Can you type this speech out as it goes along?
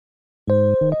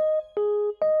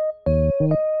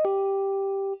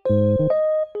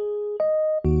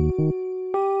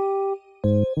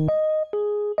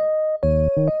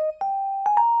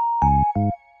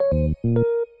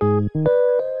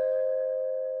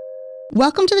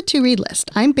Welcome to the To Read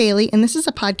List. I'm Bailey, and this is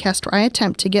a podcast where I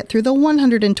attempt to get through the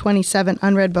 127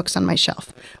 unread books on my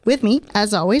shelf. With me,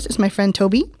 as always, is my friend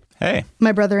Toby. Hey.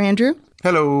 My brother Andrew.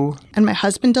 Hello. And my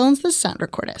husband Dylan's the sound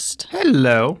recordist.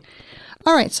 Hello.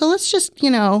 All right, so let's just,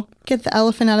 get the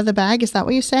elephant out of the bag. Is that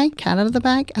what you say? Cat out of the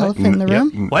bag? Elephant in the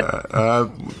room?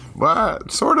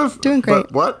 What? Sort of. Doing great.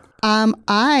 But what?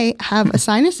 I have a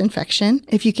sinus infection,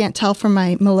 if you can't tell from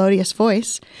my melodious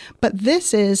voice. But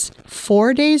this is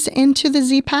 4 days into the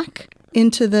Z-Pack,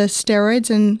 into the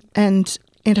steroids and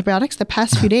antibiotics. The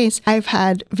past few days, I've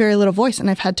had very little voice, and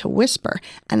I've had to whisper.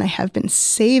 And I have been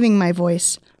saving my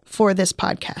voice for this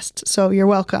podcast. So you're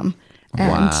welcome.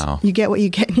 And wow. You get what you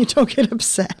get, and you don't get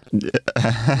upset. You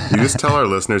just tell our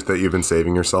listeners that you've been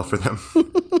saving yourself for them.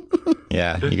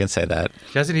 Yeah, you can say that.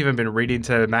 She hasn't even been reading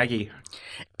to Maggie.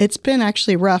 It's been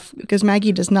actually rough because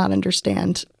Maggie does not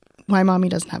understand why Mommy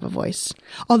doesn't have a voice.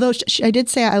 Although I did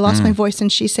say I lost my voice,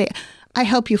 and she say, I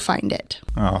help you find it.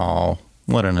 Oh,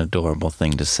 what an adorable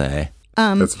thing to say.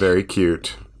 That's very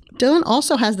cute. Dylan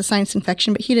also has the sinus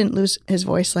infection, but he didn't lose his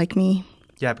voice like me.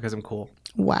 Yeah, because I'm cool.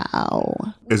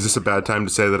 Wow. Is this a bad time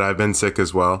to say that I've been sick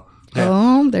as well? Yeah.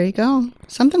 Oh, there you go.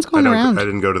 Something's going around. I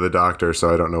didn't go to the doctor,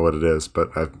 so I don't know what it is, but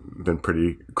I've been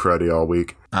pretty cruddy all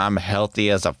week. I'm healthy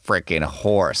as a freaking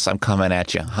horse. I'm coming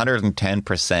at you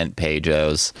 110%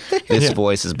 Pejos. This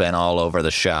voice has been all over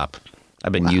the shop.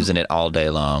 I've been using it all day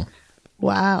long.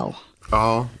 Wow.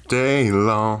 All day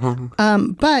long.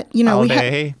 But,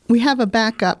 we have a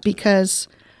backup because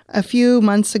a few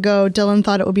months ago, Dylan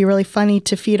thought it would be really funny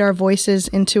to feed our voices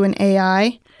into an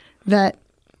AI that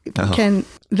can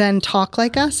then talk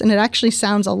like us, and it actually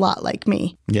sounds a lot like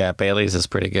me. Yeah, Bailey's is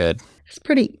pretty good. It's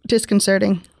pretty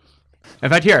disconcerting. In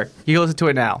fact, here, you can listen to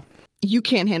it now. You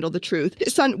can't handle the truth.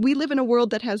 Son, we live in a world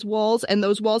that has walls, and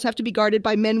those walls have to be guarded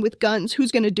by men with guns.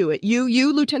 Who's going to do it?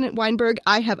 You, Lieutenant Weinberg.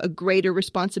 I have a greater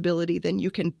responsibility than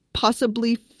you can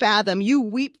possibly fathom. You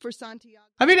weep for Santiago.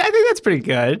 I mean, I think that's pretty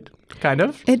good, kind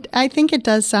of. I think it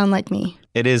does sound like me.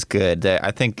 It is good.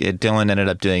 I think Dylan ended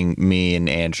up doing me and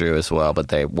Andrew as well, but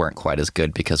they weren't quite as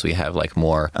good because we have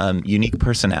more unique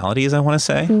personalities, I want to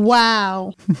say.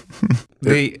 Wow.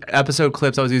 The episode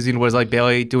clips I was using was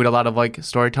Bailey doing a lot of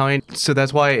storytelling, so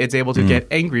that's why it's able to get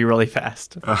angry really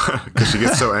fast. Because she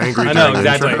gets so angry. I know, during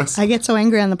the exactly. intros. I get so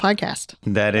angry on the podcast.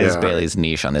 That is Bailey's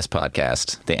niche on this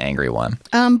podcast, the angry one.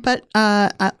 But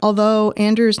although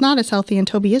Andrew's not as healthy and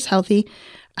Toby is healthy,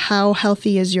 how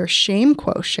healthy is your shame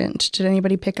quotient? Did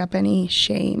anybody pick up any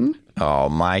shame? Oh,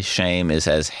 my shame is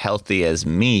as healthy as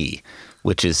me,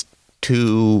 which is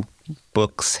 2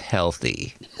 books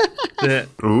healthy.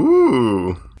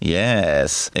 Ooh.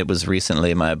 Yes. It was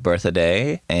recently my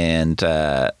birthday, and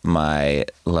my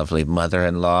lovely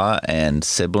mother-in-law and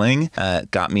sibling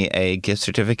got me a gift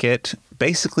certificate.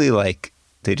 Basically,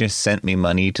 they just sent me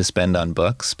money to spend on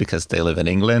books because they live in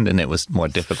England, and it was more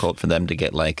difficult for them to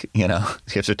get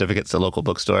gift certificates to local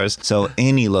bookstores. So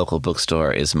any local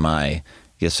bookstore is my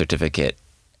gift certificate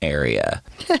area.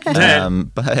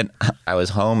 But I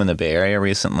was home in the Bay Area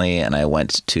recently, and I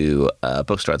went to a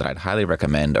bookstore that I'd highly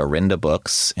recommend, Orinda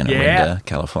Books in Orinda,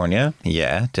 California.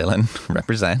 Yeah, Dylan,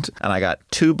 represent. And I got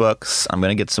 2 books. I'm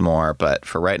going to get some more, but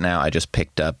for right now, I just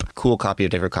picked up a cool copy of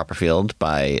David Copperfield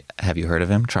by, have you heard of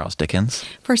him? Charles Dickens.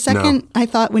 For a second, I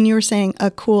thought when you were saying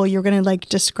cool, you were going to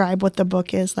describe what the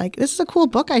book is. This is a cool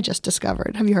book I just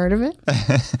discovered. Have you heard of it?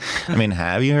 I mean,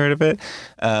 have you heard of it?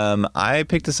 I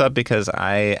picked this up because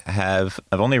I've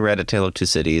only read A Tale of Two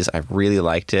Cities. I've really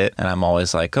liked it, and I'm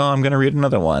always I'm going to read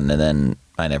another one, and then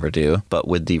I never do. But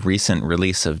with the recent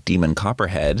release of Demon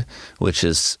Copperhead, which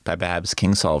is by Babs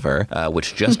Kingsolver,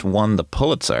 which just won the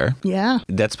Pulitzer. Yeah.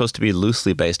 That's supposed to be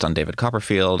loosely based on David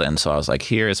Copperfield, and so I was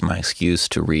here is my excuse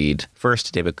to read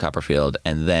first David Copperfield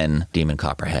and then Demon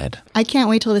Copperhead. I can't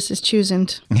wait till this is chosen.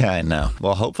 Yeah, I know.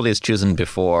 Well, hopefully it's chosen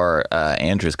before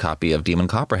Andrew's copy of Demon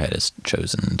Copperhead is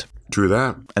chosen. True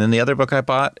that. And then the other book I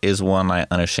bought is one I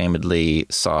unashamedly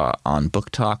saw on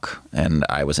Book Talk, and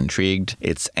I was intrigued.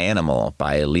 It's Animal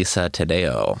by Elisa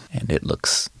Tadeo, and it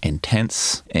looks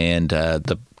intense. And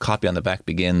the copy on the back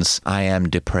begins, I am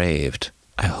depraved.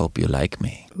 I hope you like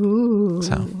me. Ooh.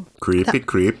 So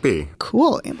Creepy.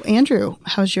 Cool. Andrew,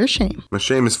 how's your shame? My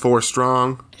shame is 4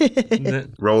 strong.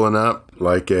 Rolling up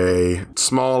like a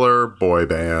smaller boy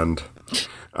band.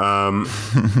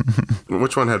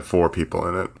 Which one had 4 people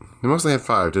in it? They mostly had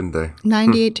 5, didn't they?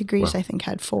 98 Degrees, I think,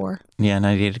 had 4. Yeah,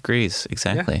 98 Degrees,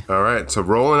 exactly. Yeah. All right, so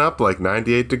rolling up like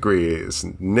 98 Degrees.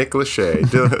 Nick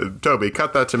Lachey. Toby,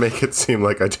 cut that to make it seem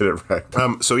like I did it right.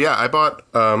 So yeah, I bought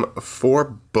 4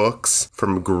 books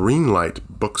from Greenlight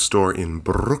Bookstore in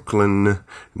Brooklyn,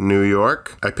 New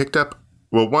York. I picked up,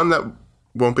 one that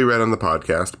won't be read on the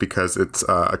podcast because it's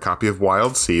a copy of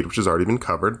Wild Seed, which has already been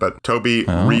covered. But Toby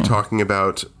re-talking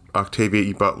about Octavia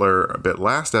E. Butler a bit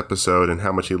last episode and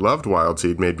how much he loved Wild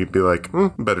Seed made me be like,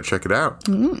 better check it out.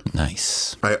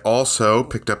 Nice. I also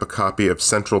picked up a copy of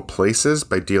Central Places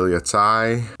by Delia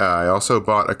Tsai. I also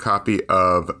bought a copy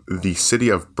of The City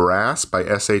of Brass by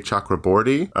S.A.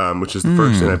 Chakraborty, which is the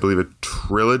first in, I believe, a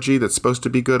trilogy that's supposed to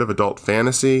be good of adult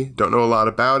fantasy. Don't know a lot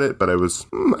about it, but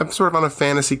I'm sort of on a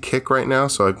fantasy kick right now,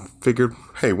 so I figured,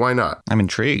 hey, why not? I'm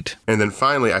intrigued. And then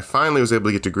I finally was able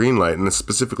to get to Greenlight, and this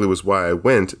specifically was why I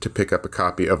went to pick up a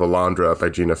copy of Alondra by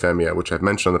Gina Femia, which I've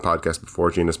mentioned on the podcast before.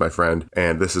 Gina's my friend,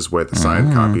 and this is where the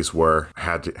signed copies were.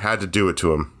 Had to do it to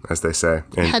them, as they say.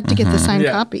 And Had to get the signed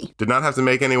copy. did not have to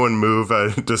make anyone move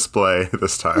a display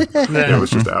this time. It was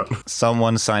just out.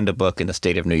 Someone signed a book in the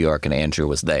state of New York, and Andrew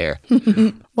was there.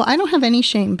 Well, I don't have any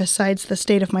shame besides the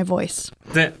state of my voice.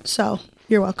 So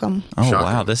you're welcome. Oh, Shocking.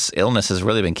 wow. This illness has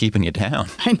really been keeping you down.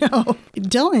 I know.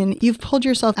 Dylan, you've pulled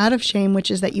yourself out of shame,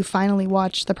 which is that you finally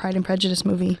watched the Pride and Prejudice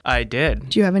movie. I did.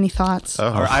 Do you have any thoughts?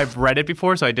 Or I've read it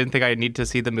before, so I didn't think I need to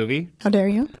see the movie. How dare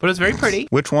you? But it was very pretty.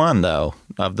 Which one, though,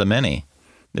 of the many?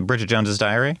 The Bridget Jones's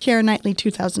Diary? Keira Knightley,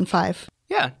 2005.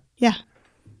 Yeah. Yeah.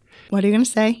 What are you going to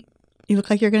say? You look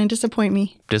like you're going to disappoint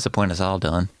me. Disappoint us all,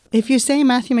 Dylan. If you say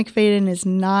Matthew McFadyen is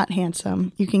not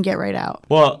handsome, you can get right out.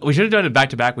 Well, we should have done it back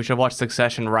to back. We should have watched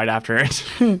Succession right after it.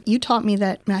 You taught me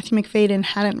that Matthew McFadyen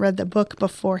hadn't read the book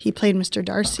before he played Mr.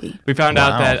 Darcy. We found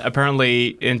out that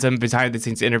apparently in some behind the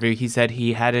scenes interview, he said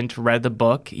he hadn't read the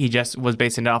book. He just was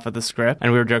basing it off of the script.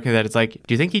 And we were joking that it's like,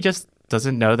 do you think he just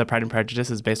doesn't know that Pride and Prejudice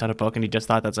is based on a book? And he just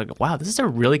thought that's like, wow, this is a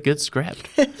really good script.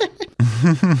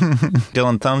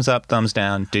 Dylan, thumbs up, thumbs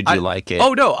down. Did you like it?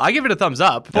 Oh, no, I give it a thumbs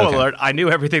up. Spoiler Okay. alert, I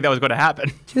knew everything that was going to happen.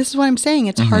 See, this is what I'm saying.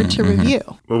 It's hard to review.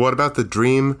 Well, what about the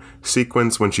dream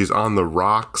sequence when she's on the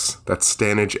rocks? That's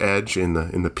Stanage Edge in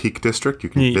the Peak District. You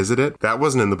can visit it. That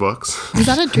wasn't in the books. Was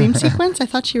that a dream sequence? I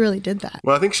thought she really did that.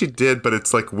 Well, I think she did, but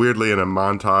it's like weirdly in a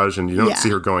montage, and you don't see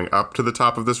her going up to the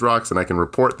top of this rocks. And I can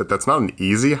report that that's not an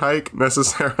easy hike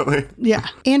necessarily. Yeah.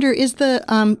 Andrew, is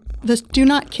the Do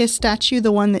Not Kiss statue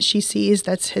the one that she sees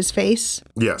that's his face?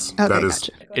 Yes, Okay, that is.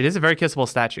 gotcha. It is a very kissable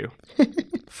statue.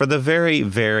 For the very,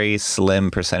 very slim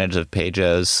percentage of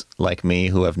Pejos like me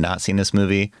who have not seen this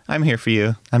movie, I'm here for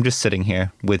you. I'm just sitting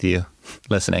here with you,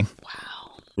 listening.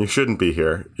 You shouldn't be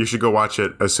here. You should go watch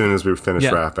it as soon as we finish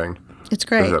wrapping It's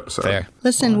great. this episode. Fair.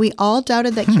 Listen, we all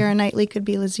doubted that Keira Knightley could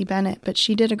be Lizzie Bennet, but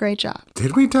she did a great job.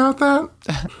 Did we doubt that?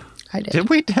 I did. Did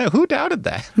we? Who doubted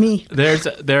that? Me.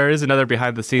 There is another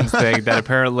behind the scenes thing that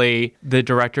apparently the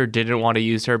director didn't want to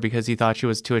use her because he thought she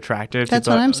was too attractive. That's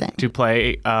what I'm saying. To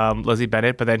play Lizzie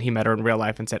Bennet, but then he met her in real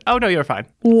life and said, "Oh no, you're fine."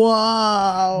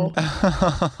 Whoa.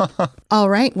 All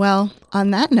right. Well,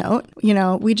 on that note,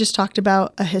 we just talked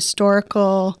about a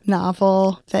historical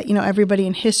novel that, everybody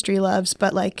in history loves.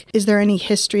 But is there any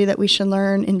history that we should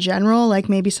learn in general? Like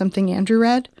maybe something Andrew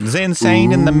read?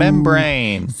 Zinn-sanity in the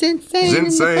membrane.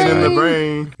 Zinn-sanity in the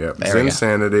brain. Yep. There we go.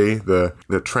 Zinn-sanity,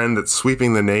 the trend that's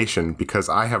sweeping the nation because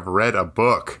I have read a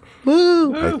book.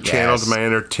 Woo. I channeled my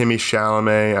inner Timmy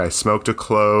Chalamet. I smoked a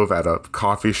clove at a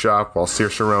coffee shop while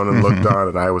Saoirse Ronan looked on,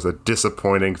 and I was a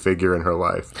disappointing figure in her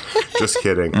life. Just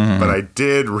kidding. But I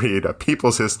did read A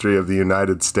People's History of the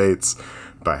United States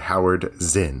by Howard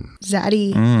Zinn.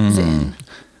 Zaddy Zinn.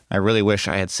 I really wish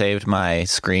I had saved my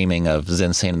screaming of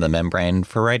Zinn-sanity in the membrane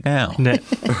for right now.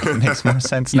 It makes more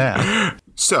sense now.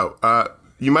 So,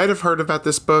 you might have heard about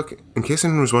this book. In case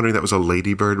anyone was wondering, that was a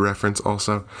Ladybird reference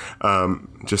also.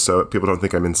 Just so people don't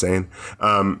think I'm insane.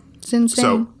 It's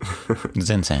insane.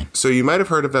 Zinn-sanity. So you might have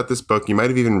heard about this book. You might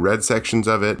have even read sections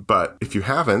of it. But if you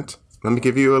haven't, let me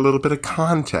give you a little bit of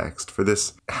context for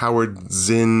this Howard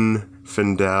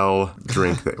Zinfandel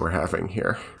drink that we're having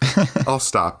here. I'll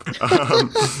stop.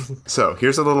 So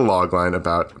here's a little logline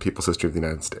about People's History of the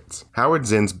United States. Howard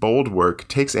Zinn's bold work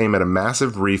takes aim at a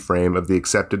massive reframe of the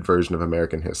accepted version of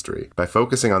American history by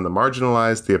focusing on the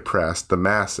marginalized, the oppressed, the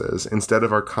masses, instead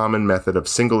of our common method of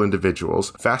single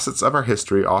individuals. Facets of our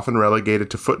history often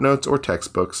relegated to footnotes or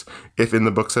textbooks, if in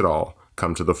the books at all,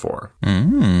 come to the fore.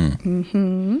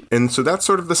 And so that's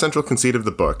sort of the central conceit of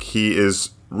the book. He is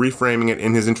reframing it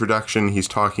in his introduction. He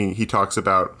talks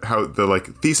about how the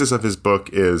thesis of his book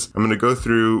is, I'm going to go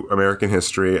through American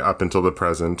history up until the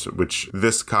present, which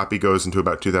this copy goes into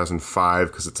about 2005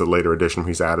 because it's a later edition where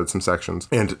he's added some sections,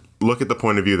 and look at the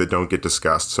point of view that don't get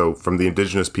discussed. So from the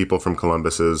indigenous people from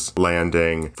Columbus's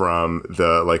landing, from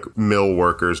the mill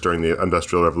workers during the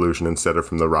Industrial Revolution instead of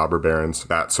from the robber barons,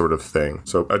 that sort of thing.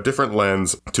 So a different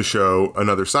lens to show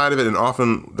another side of it, and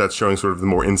often that's showing sort of the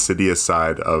more insidious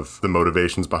side of the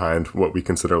motivations motivations behind what we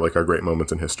consider like our great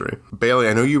moments in history. Bailey,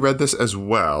 I know you read this as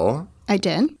well. I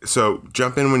did. So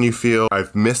jump in when you feel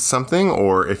I've missed something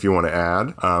or if you want to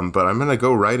add. But I'm going to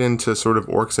go right into sort of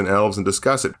orcs and elves and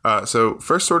discuss it. So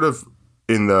first sort of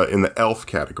in the elf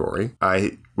category,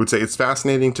 I would say it's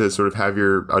fascinating to sort of have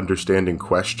your understanding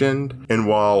questioned. And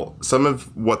while some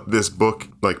of what this book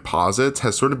like posits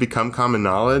has sort of become common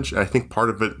knowledge, and I think part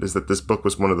of it is that this book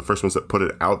was one of the first ones that put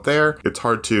it out there. It's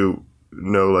hard to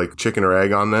know like chicken or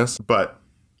egg on this, but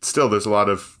still, there's a lot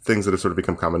of things that have sort of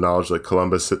become common knowledge, like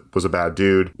Columbus was a bad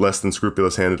dude, less than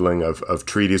scrupulous handling of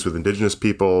treaties with indigenous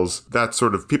peoples. That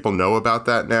sort of, people know about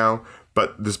that now.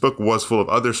 But this book was full of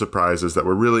other surprises that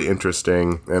were really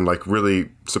interesting and like really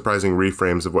surprising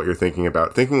reframes of what you're thinking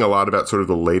about. Thinking a lot about sort of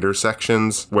the later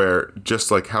sections where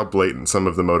just like how blatant some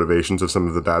of the motivations of some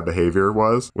of the bad behavior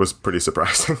was pretty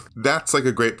surprising. That's like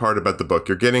a great part about the book.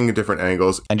 You're getting different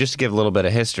angles. And just to give a little bit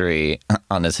of history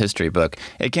on this history book,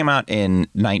 it came out in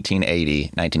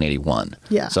 1981.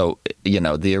 Yeah. So, you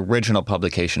know, the original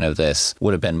publication of this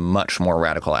would have been much more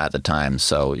radical at the time.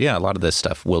 So, yeah, a lot of this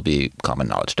stuff will be common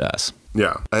knowledge to us.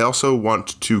 Yeah. I also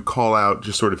want to call out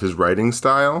just sort of his writing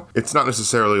style. It's not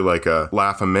necessarily like a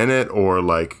laugh a minute or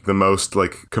like the most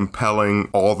like compelling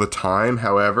all the time.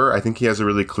 However, I think he has a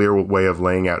really clear way of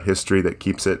laying out history that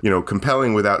keeps it, you know,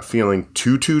 compelling without feeling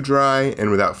too dry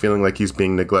and without feeling like he's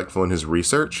being neglectful in his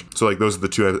research. So like those are the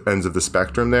two ends of the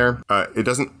spectrum there. It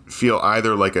doesn't feel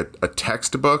either like a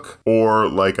textbook or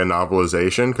like a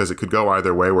novelization because it could go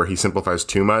either way where he simplifies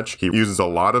too much. He uses a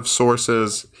lot of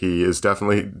sources. He has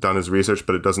definitely done his research,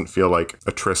 but it doesn't feel like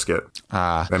a Triscuit.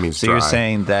 That means so dry. You're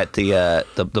saying that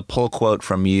the pull quote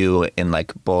from you in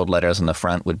like bold letters on the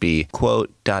front would be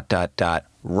quote ...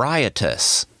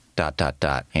 riotous ...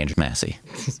 Andrew Massey.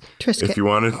 Triscuit. If you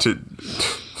wanted to,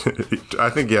 I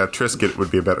think Triscuit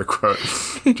would be a better quote.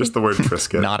 Just the word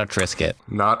Triscuit. Not a Triscuit.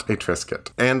 Not a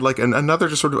Triscuit. And like another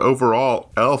just sort of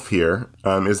overall elf here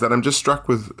is that I'm just struck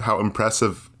with how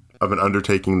impressive of an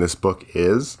undertaking this book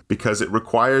is, because it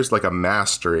requires like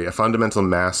a fundamental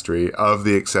mastery of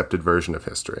the accepted version of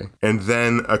history. And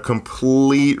then a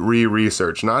complete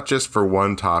re-research, not just for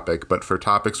one topic, but for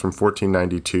topics from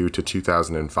 1492 to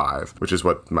 2005, which is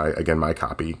what my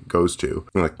copy goes to.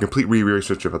 And like complete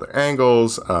re-research of other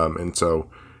angles. And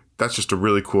so that's just a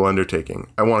really cool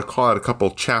undertaking. I want to call out a couple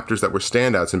chapters that were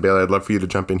standouts. And Bailey, I'd love for you to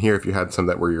jump in here if you had some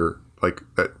that were your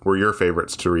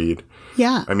favorites to read.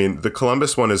 Yeah. I mean, the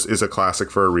Columbus one is a classic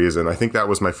for a reason. I think that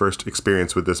was my first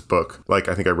experience with this book. Like,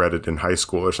 I think I read it in high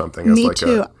school or something. Me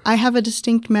too. I have a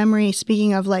distinct memory,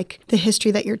 speaking of like the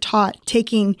history that you're taught,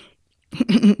 taking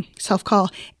self-call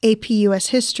AP US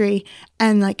history,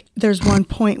 and like there's one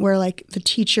point where like the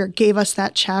teacher gave us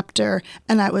that chapter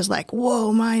and I was like,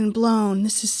 whoa, mind blown,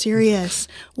 this is serious,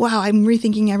 wow, I'm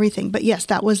rethinking everything. But yes,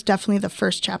 that was definitely the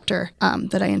first chapter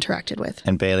that I interacted with.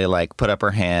 And Bailey like put up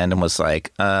her hand and was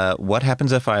like, what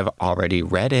happens if I've already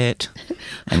read it?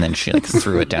 And then she like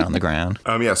threw it down on the ground.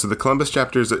 So the Columbus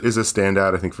chapter is a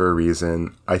standout, I think, for a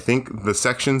reason. I think the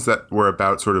sections that were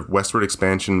about sort of westward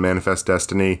expansion, manifest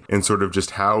destiny, and sort of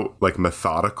just how like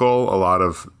methodical a lot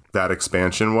of that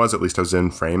expansion was, at least how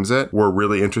Zinn frames it, were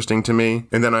really interesting to me.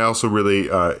 And then I also really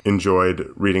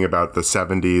enjoyed reading about the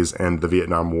 70s and the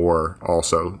Vietnam War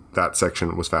also. That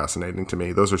section was fascinating to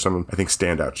me. Those are some, I think,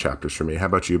 standout chapters for me. How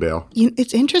about you, Bale?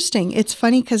 It's interesting. It's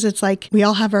funny because it's like we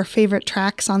all have our favorite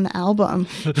tracks on the album,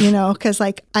 because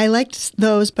like I liked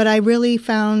those, but I really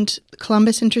found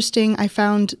Columbus interesting. I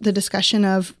found the discussion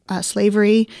of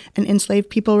slavery and enslaved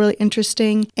people really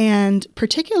interesting. And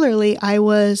particularly, I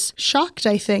was shocked,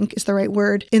 I think is the right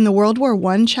word, in the World War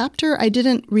I chapter. I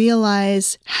didn't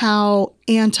realize how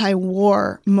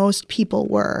anti-war most people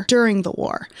were during the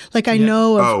war. Like I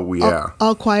know of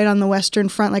All Quiet on the Western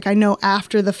Front, like I know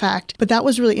after the fact, but that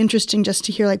was really interesting just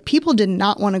to hear like people did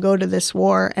not want to go to this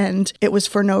war and it was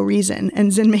for no reason.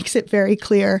 And Zinn makes it very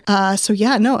clear. I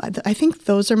think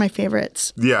those are my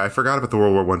favorites. Yeah, I forgot about the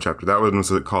World War I chapter. That one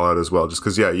was a call out as well, just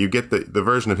because, you get the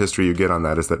version of history you get on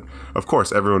that is that, of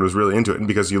course, everyone was really into it. And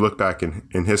because you look back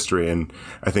in history, and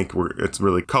I think it's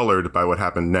really colored by what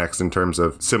happened next in terms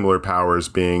of similar powers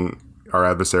being our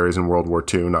adversaries in World War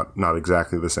II, not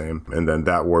exactly the same. And then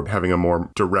that war having a more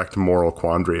direct moral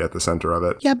quandary at the center of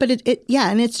it. Yeah, but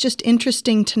and it's just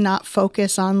interesting to not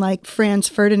focus on like Franz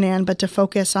Ferdinand, but to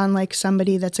focus on like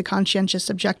somebody that's a conscientious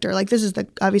objector. Like this is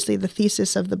obviously the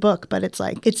thesis of the book, but it's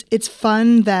like, it's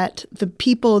fun that the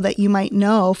people that you might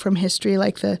know from history,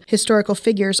 like the historical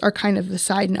figures, are kind of the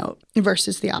side note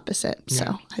versus the opposite. Yeah.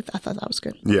 So I thought that was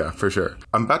good. Yeah, for sure.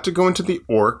 I'm about to go into the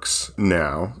orcs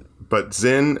now. But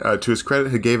Zinn, to his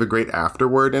credit, he gave a great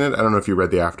afterword in it. I don't know if you read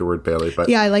the afterword, Bailey, but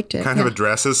yeah, I liked it. Kind of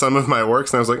addresses some of my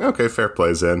works, and I was like, okay, fair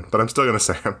play, Zinn, but I'm still going to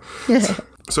say him.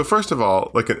 So first of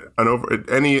all, like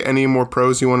any more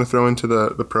prose you want to throw into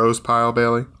the prose pile,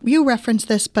 Bailey? You referenced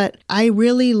this, but I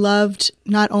really loved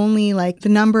not only like the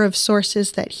number of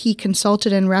sources that he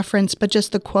consulted and referenced, but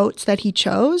just the quotes that he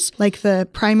chose. Like the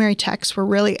primary texts were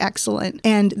really excellent.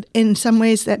 And in some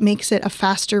ways that makes it a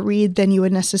faster read than you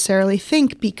would necessarily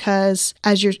think, because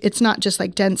it's not just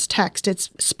like dense text, it's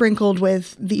sprinkled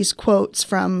with these quotes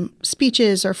from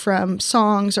speeches or from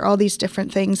songs or all these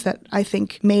different things that I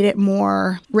think made it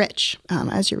more rich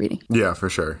as you're reading. Yeah, for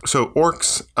sure. So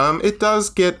orcs, it does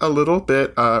get a little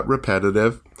bit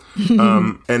repetitive.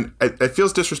 And it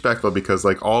feels disrespectful because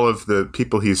like all of the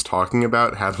people he's talking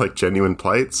about had like genuine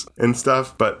plights and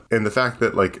stuff. But in the fact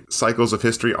that like cycles of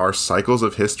history are cycles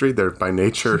of history, they're by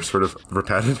nature sort of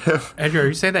repetitive. Andrew, are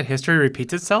you saying that history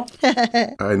repeats itself?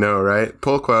 I know, right?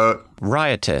 Pull quote.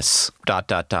 Riotous, ...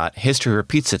 History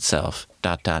repeats itself, ...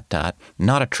 Not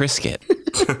a Triscuit.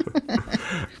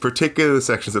 Particularly the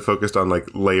sections that focused on like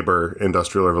labor,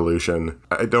 industrial revolution.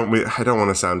 I don't want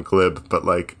to sound glib, but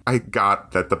like I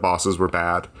got that the bosses were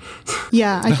bad.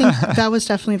 Yeah, I think that was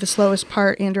definitely the slowest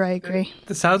part, Andrew. I agree.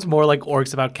 This sounds more like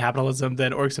orcs about capitalism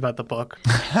than orcs about the book.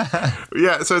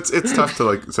 Yeah, so it's tough to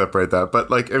like separate that.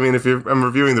 But like, I mean, I'm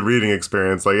reviewing the reading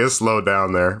experience, like it's slowed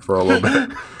down there for a little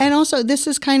bit. And also, this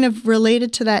is kind of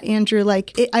related to that, Andrew.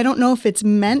 Like, I don't know if it's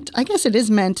meant, I guess it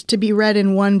is meant to be read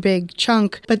in one big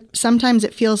chunk, but sometimes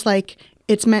it feels like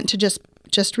it's meant to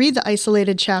just read the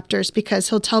isolated chapters because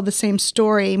he'll tell the same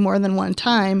story more than one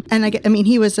time. And I mean,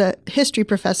 he was a history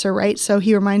professor, right? So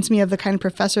he reminds me of the kind of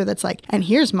professor that's like, and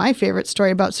here's my favorite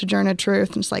story about Sojourner Truth.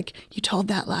 And it's like, you told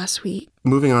that last week.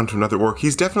 Moving on to another work,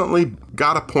 he's definitely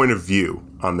got a point of view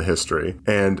on the history.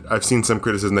 And I've seen some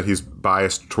criticism that he's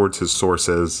biased towards his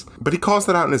sources, but he calls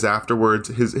that out in his afterwards.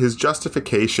 His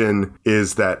justification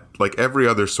is that like every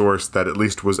other source that at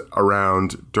least was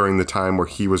around during the time where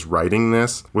he was writing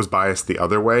this was biased the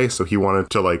other way. So he wanted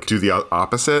to like do the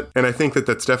opposite. And I think that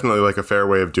that's definitely like a fair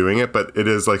way of doing it, but it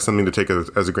is like something to take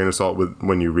as a grain of salt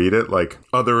when you read it. Like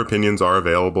other opinions are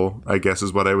available, I guess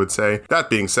is what I would say. That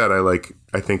being said,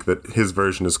 I think that his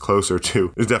version is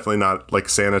definitely not like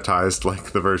sanitized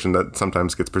like the version that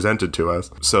sometimes gets presented to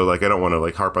us. So like I don't want to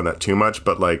like harp on that too much,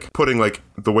 but like putting like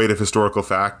the weight of historical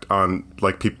fact on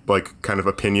like people like kind of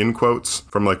opinion quotes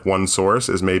from like one source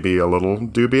is maybe a little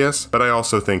dubious. But I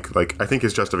also think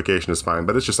his justification is fine,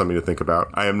 but it's just something to think about.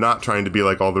 I am not trying to be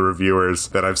like all the reviewers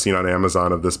that I've seen on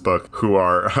Amazon of this book who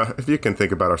are, if you can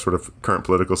think about our sort of current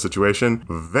political situation,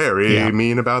 very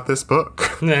mean about this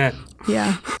book.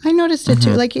 Yeah, I noticed it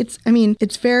too. Like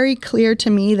it's very clear to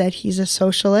me that he's a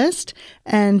socialist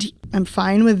and I'm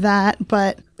fine with that.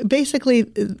 But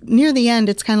basically near the end,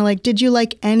 it's kind of like, did you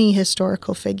like any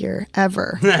historical figure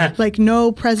ever? Like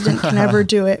no president can ever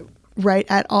do it right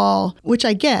at all, which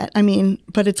I get. I mean,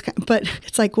 but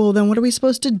it's like, well, then what are we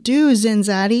supposed to do,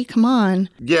 Zinn-sanity? Come on.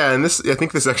 Yeah, and I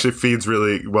think this actually feeds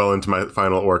really well into my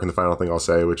final work and the final thing I'll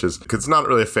say, which is, because it's not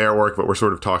really a fair work, but we're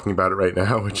sort of talking about it right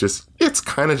now, which is, it's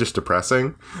kind of just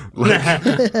depressing. Like,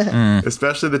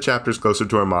 especially the chapters closer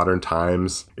to our modern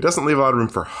times. It doesn't leave a lot of room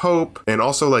for hope. And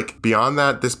also, like, beyond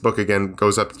that, this book, again,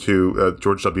 goes up to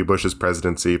George W. Bush's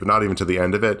presidency, but not even to the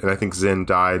end of it. And I think Zinn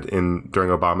died during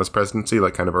Obama's presidency,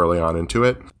 like kind of early on into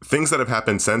it. Things that have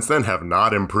happened since then have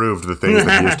not improved the things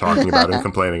that he is talking about and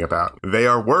complaining about. They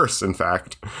are worse, in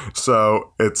fact.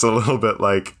 So it's a little bit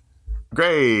like,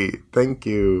 great, thank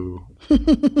you.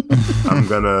 I'm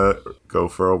gonna go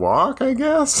for a walk, I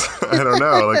guess. I don't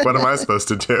know. Like, what am I supposed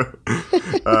to do?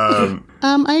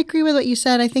 I agree with what you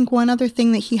said. I think one other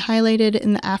thing that he highlighted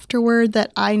in the afterword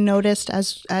that I noticed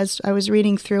as I was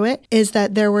reading through it is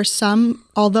that there were some,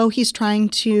 although he's trying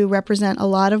to represent a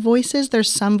lot of voices,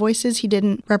 there's some voices he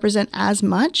didn't represent as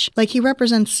much. Like he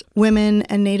represents women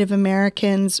and Native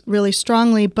Americans really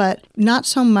strongly, but not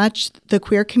so much the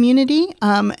queer community.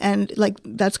 And like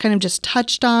that's kind of just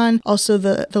touched on. Also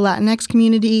the Latinx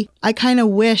community. I kind of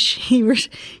wish he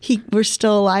were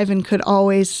still alive and could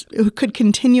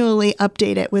continually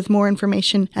update it with more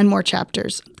information and more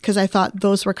chapters, because I thought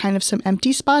those were kind of some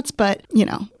empty spots. But, you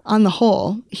know, on the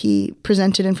whole, he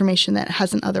presented information that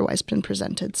hasn't otherwise been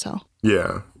presented. So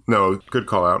yeah. No, good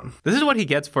call out. This is what he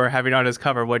gets for having on his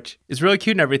cover, which is really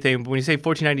cute and everything. But when you say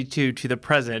 1492 to the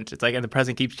present, it's like, and the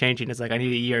present keeps changing. It's like, I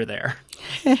need a year there.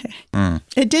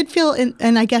 It did feel,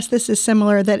 and I guess this is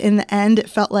similar, that in the end, it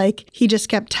felt like he just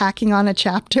kept tacking on a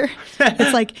chapter.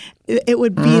 It's like, it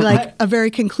would be like a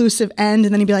very conclusive end,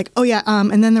 and then he'd be like, oh yeah,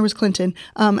 and then there was Clinton,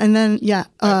 and then,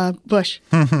 Bush.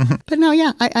 But no,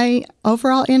 yeah, I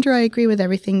overall, Andrew, I agree with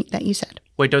everything that you said.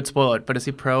 Wait, don't spoil it, but is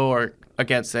he pro or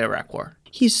against the Iraq War?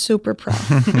 He's super pro.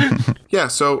 Yeah,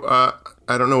 so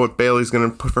I don't know what Bailey's going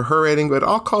to put for her rating, but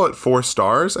I'll call it 4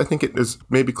 stars. I think it is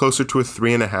maybe closer to a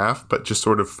 3.5, but just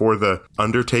sort of for the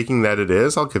undertaking that it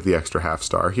is, I'll give the extra half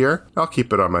star here. I'll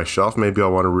keep it on my shelf. Maybe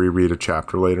I'll want to reread a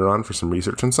chapter later on for some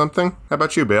research on something. How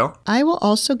about you, Bale? I will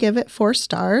also give it 4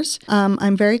 stars.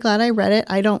 I'm very glad I read it.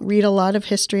 I don't read a lot of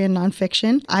history and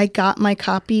nonfiction. I got my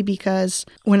copy because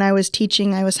when I was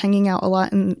teaching, I was hanging out a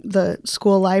lot in the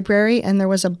school library, and there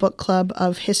was a book club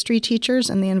of history teachers,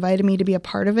 and they invited me to be a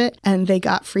part of it, and they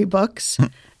got free books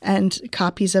and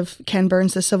copies of Ken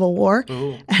Burns' The Civil War.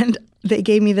 Ooh. And they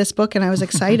gave me this book, and I was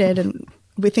excited. And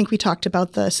we talked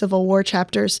about the Civil War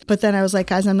chapters. But then I was like,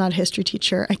 guys, I'm not a history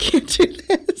teacher. I can't do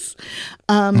this.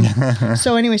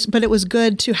 So anyways, but it was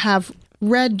good to have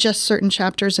read just certain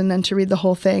chapters and then to read the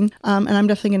whole thing. And I'm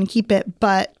definitely going to keep it.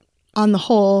 But on the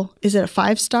whole, is it a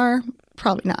 5-star?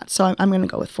 Probably not. So I'm going to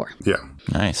go with 4. Yeah.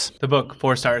 Nice. The book,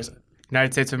 4 stars.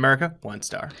 United States of America, 1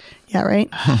 star. Yeah, right?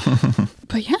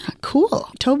 But yeah, cool.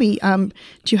 Toby, do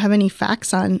you have any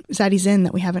facts on Zadie Zinn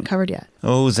that we haven't covered yet?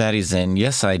 Oh, Zadie Zinn.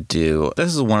 Yes, I do.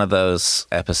 This is one of those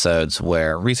episodes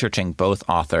where researching both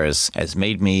authors has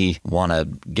made me want to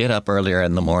get up earlier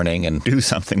in the morning and do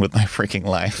something with my freaking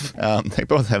life. They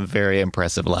both have very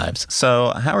impressive lives.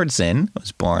 So Howard Zinn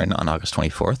was born on August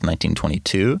 24th,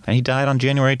 1922, and he died on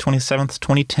January 27th,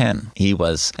 2010. He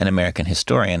was an American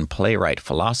historian, playwright,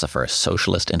 philosopher,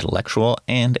 socialist intellectual,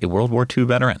 and a World War II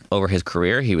veteran. Over his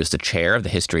career, he was the chair of the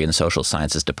History and Social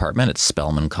Sciences Department at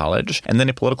Spelman College, and then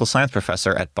a political science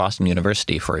professor at Boston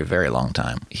University for a very long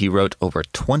time. He wrote over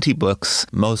 20 books,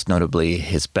 most notably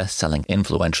his best-selling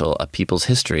influential A People's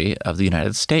History of the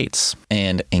United States.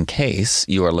 And in case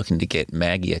you are looking to get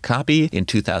Maggie a copy, in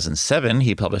 2007,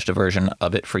 he published a version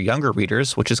of it for younger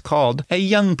readers, which is called A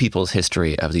Young People's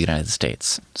History of the United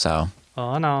States. So,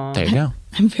 oh, no. There you go.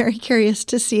 I'm very curious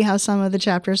to see how some of the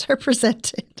chapters are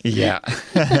presented. Yeah.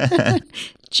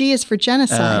 G is for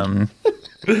genocide.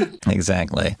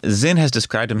 Exactly. Zinn has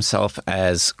described himself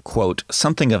as, quote,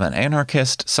 something of an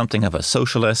anarchist, something of a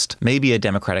socialist, maybe a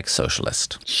democratic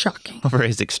socialist. Shocking. Over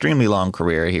his extremely long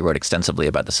career, he wrote extensively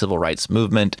about the civil rights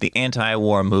movement, the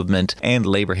anti-war movement, and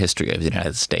labor history of the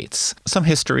United States. Some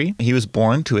history. He was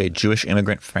born to a Jewish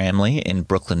immigrant family in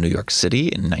Brooklyn, New York City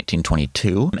in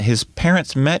 1922. His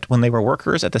parents met when they were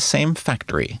workers at the same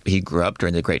factory. He grew up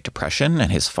during the Great Depression,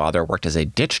 and his father worked as a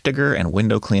ditch digger and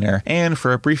window cleaner, and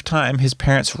for a brief time, his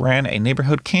parents ran a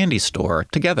neighborhood candy store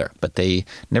together, but they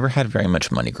never had very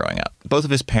much money growing up. Both of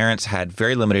his parents had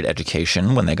very limited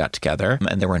education when they got together,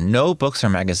 and there were no books or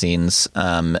magazines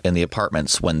in the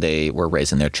apartments when they were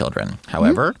raising their children.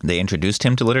 However, they introduced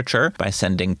him to literature by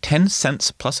sending 10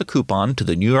 cents plus a coupon to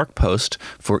the New York Post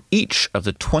for each of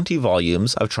the 20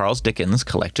 volumes of Charles Dickens'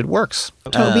 collected works.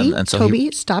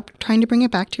 Toby, stop trying to bring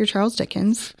it back to your Charles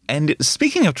Dickens. And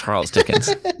speaking of Charles Dickens...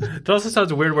 It also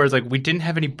sounds weird where it's like, we didn't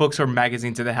have any books or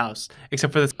magazines in the house,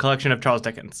 except for this collection of Charles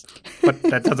Dickens. But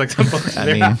that sounds like some books. I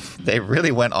mean, they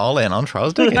really went all in on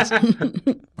Charles Dickens.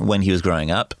 When he was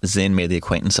growing up, Zinn made the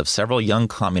acquaintance of several young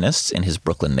communists in his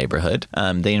Brooklyn neighborhood.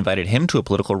 They invited him to a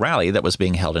political rally that was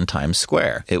being held in Times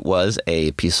Square. It was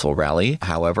a peaceful rally.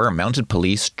 However, mounted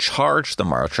police charged the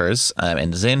marchers,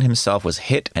 and Zinn himself was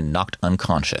hit and knocked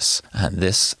unconscious.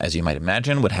 This, as you might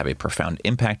imagine, would have a profound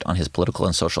impact on his political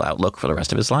and social outlook for the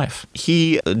rest of his life.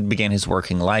 He began his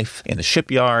working life in the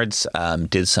shipyards,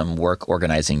 did some work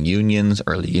organizing unions,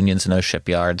 early unions in those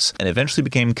shipyards, and eventually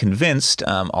became convinced,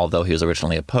 although he was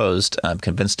originally opposed,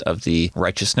 convinced of the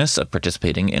righteousness of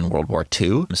participating in World War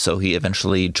II. So he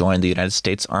eventually joined the United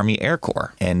States Army Air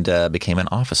Corps and became an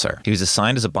officer. He was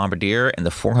assigned as a bombardier in the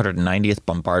 490th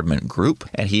Bombardment Group,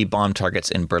 and he bombed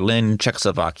targets in Berlin,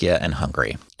 Czechoslovakia, and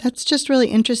Hungary. That's just really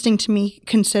interesting to me,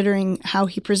 considering how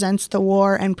he presents the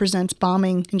war and presents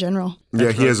bombing in general.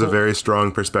 Yeah, he has a very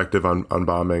strong perspective on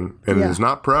bombing, and it is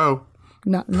not pro.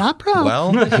 Not pro.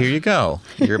 Well, here you go.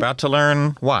 You're about to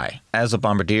learn why. As a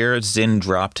bombardier, Zinn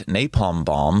dropped napalm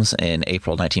bombs in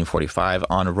April 1945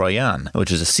 on Royan,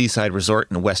 which is a seaside resort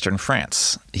in western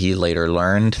France. He later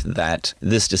learned that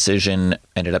this decision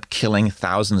ended up killing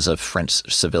thousands of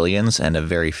French civilians and a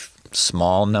very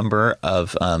small number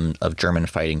of German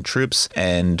fighting troops.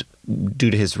 And due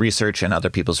to his research and other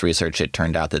people's research, it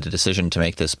turned out that the decision to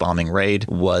make this bombing raid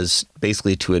was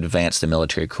basically to advance the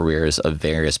military careers of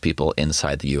various people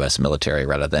inside the U.S. military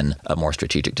rather than a more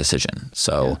strategic decision.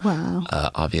 So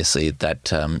obviously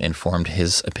that informed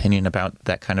his opinion about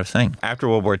that kind of thing. After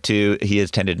World War II, he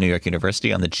attended New York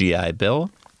University on the GI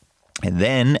Bill. And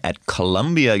then at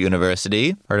Columbia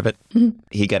University, heard of it?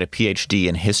 He got a PhD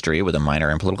in history with a minor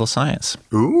in political science.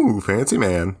 Ooh, fancy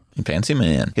man. Fancy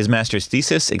man. His master's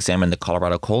thesis examined the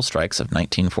Colorado coal strikes of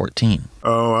 1914.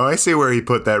 Oh, I see where he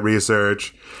put that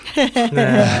research.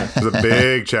 There's a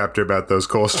big chapter about those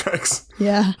coal strikes.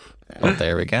 Yeah. Well,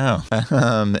 there we go.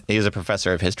 He was a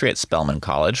professor of history at Spelman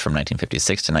College from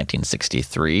 1956 to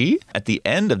 1963. At the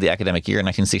end of the academic year in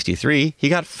 1963, he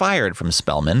got fired from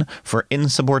Spelman for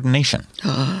insubordination.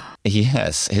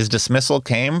 Yes, his dismissal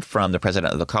came from the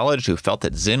president of the college, who felt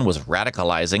that Zinn was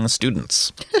radicalizing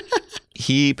students.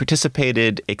 He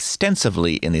participated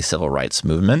extensively in the civil rights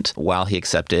movement while he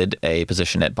accepted a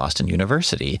position at Boston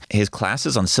University. His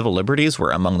classes on civil liberties were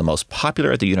among the most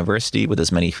popular at the university, with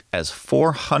as many as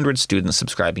 400 students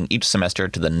subscribing each semester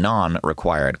to the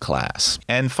non-required class.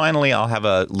 And finally, I'll have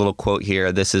a little quote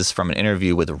here. This is from an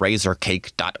interview with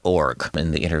razorcake.org,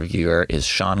 and the interviewer is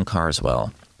Sean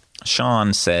Carswell.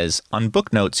 Sean says, on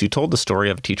Book Notes, you told the story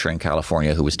of a teacher in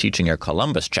California who was teaching your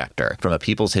Columbus chapter from A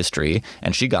People's History,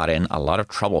 and she got in a lot of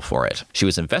trouble for it. She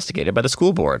was investigated by the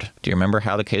school board. Do you remember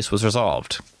how the case was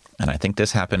resolved? And I think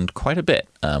this happened quite a bit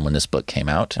when this book came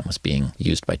out and was being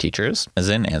used by teachers.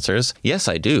 Zinn answers, yes,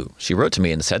 I do. She wrote to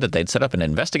me and said that they'd set up an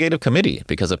investigative committee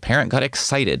because a parent got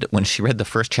excited when she read the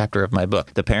first chapter of my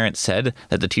book. The parent said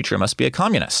that the teacher must be a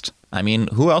communist. I mean,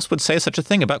 who else would say such a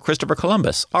thing about Christopher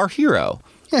Columbus, our hero?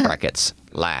 Brackets,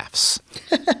 laughs.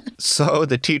 So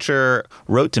the teacher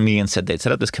wrote to me and said they'd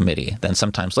set up this committee. Then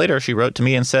sometimes later, she wrote to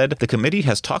me and said, the committee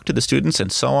has talked to the students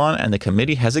and so on, and the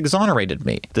committee has exonerated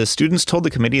me. The students told the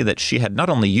committee that she had not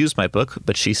only used my book,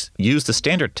 but she used the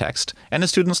standard text, and the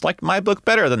students liked my book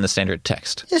better than the standard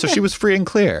text. So she was free and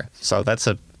clear. So that's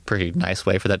a pretty nice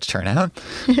way for that to turn out.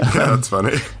 Yeah, that's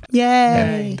funny.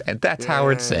 Yay. And that's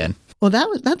Howard Zinn. Well,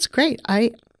 that's great.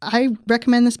 I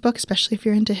recommend this book, especially if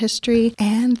you're into history.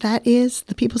 And that is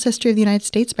The People's History of the United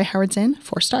States by Howard Zinn.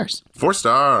 4 stars. 4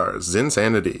 stars.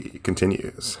 Zinn-sanity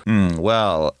continues.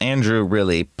 Well, Andrew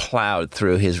really plowed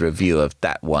through his review of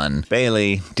that one.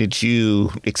 Bailey, did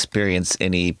you experience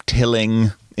any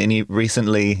tilling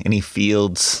recently? Any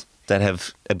fields that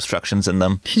have obstructions in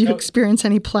them? Did you experience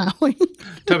any plowing?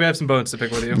 Toby, I have some bones to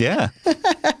pick with you. Yeah.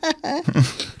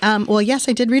 Well, yes,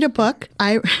 I did read a book.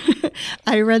 I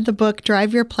read the book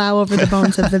Drive Your Plow Over the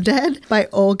Bones of the Dead by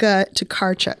Olga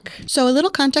Tokarczuk. So a little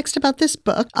context about this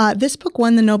book. This book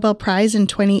won the Nobel Prize in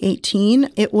 2018.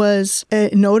 It was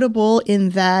notable in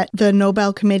that the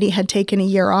Nobel Committee had taken a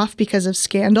year off because of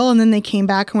scandal, and then they came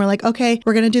back and were like, okay,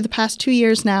 we're going to do the past 2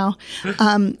 years now.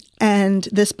 And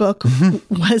this book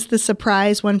was the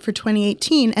surprise one for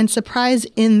 2018. And surprise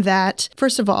in that,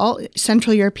 first of all,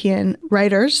 Central European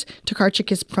writers,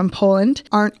 Tokarczuk is from Poland,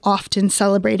 aren't often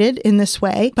celebrated in this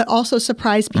way, but also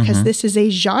surprise because this is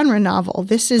a genre novel.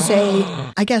 This is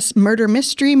a, I guess, murder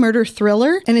mystery, murder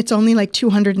thriller, and it's only like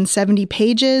 270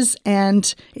 pages,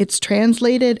 and it's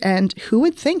translated. And who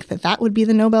would think that that would be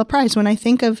the Nobel Prize? When I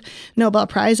think of Nobel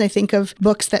Prize, I think of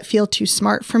books that feel too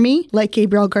smart for me, like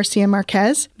Gabriel Garcia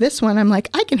Marquez. This one, I'm like,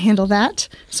 I can handle that.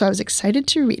 So I was excited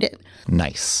to read it.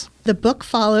 Nice. The book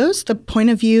follows the point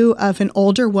of view of an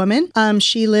older woman.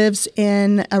 She lives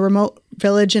in a remote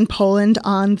village in Poland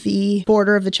on the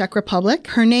border of the Czech Republic.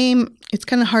 Her name, it's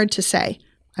kind of hard to say.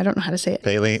 I don't know how to say it.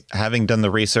 Bailey, having done the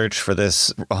research for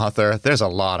this author, there's a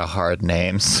lot of hard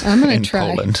names in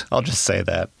Poland. I'll just say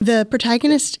that. The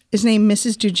protagonist is named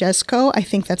Mrs. Dujesko. I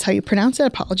think that's how you pronounce it.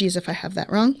 Apologies if I have that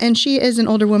wrong. And she is an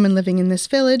older woman living in this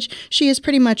village. She is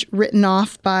pretty much written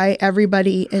off by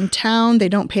everybody in town. They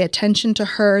don't pay attention to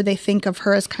her. They think of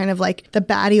her as kind of like the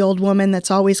batty old woman that's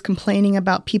always complaining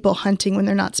about people hunting when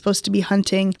they're not supposed to be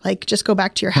hunting. Like, just go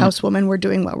back to your house, woman. We're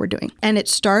doing what we're doing. And it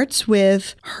starts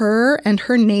with her and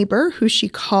her neighbor, who she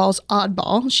calls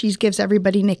Oddball. She gives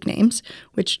everybody nicknames,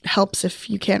 which helps if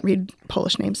you can't read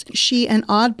Polish names. She and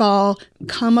Oddball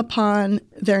come upon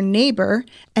their neighbor,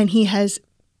 and he has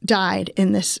died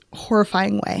in this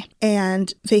horrifying way.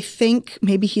 And they think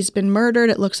maybe he's been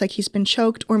murdered. It looks like he's been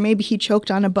choked, or maybe he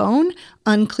choked on a bone.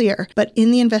 Unclear. But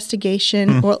in the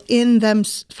investigation, or in them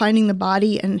finding the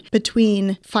body, and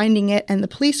between finding it and the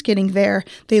police getting there,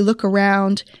 they look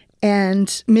around and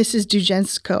Mrs.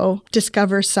 Dujensko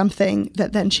discovers something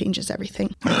that then changes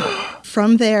everything.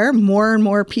 From there, more and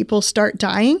more people start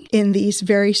dying in these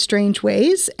very strange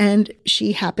ways, and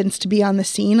she happens to be on the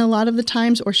scene a lot of the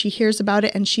times, or she hears about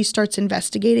it and she starts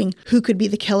investigating who could be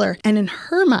the killer. And in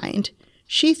her mind,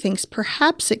 she thinks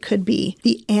perhaps it could be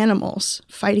the animals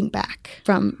fighting back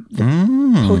from the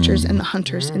poachers and the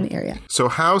hunters in the area. So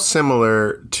how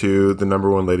similar to the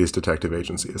 #1 Ladies Detective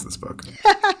Agency is this book?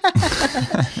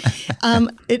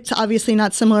 It's obviously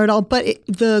not similar at all, but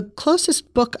the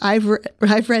closest book I've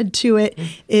read to it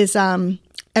is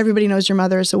Everybody Knows Your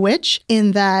Mother is a Witch,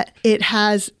 in that it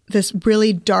has this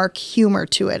really dark humor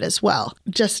to it as well.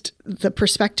 Just the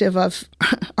perspective of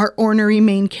our ornery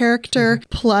main character,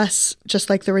 plus just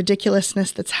like the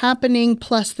ridiculousness that's happening,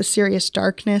 plus the serious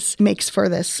darkness makes for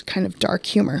this kind of dark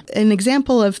humor. An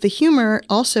example of the humor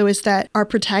also is that our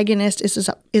protagonist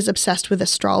is obsessed with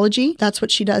astrology. That's what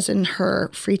she does in her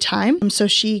free time. So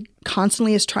she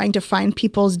constantly is trying to find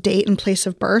people's date and place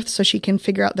of birth so she can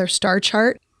figure out their star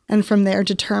chart, and from there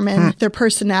determine their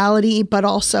personality, but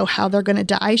also how they're going to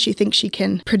die. She thinks she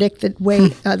can predict the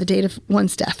date of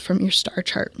one's death from your star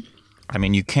chart. I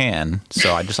mean, you can,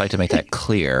 so I'd just like to make that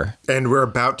clear. And we're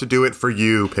about to do it for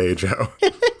you, Pedro.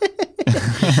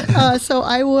 So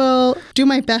I will do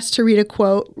my best to read a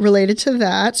quote related to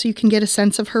that so you can get a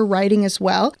sense of her writing as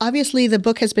well. Obviously, the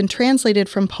book has been translated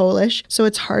from Polish, so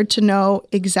it's hard to know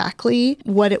exactly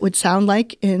what it would sound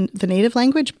like in the native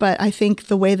language, but I think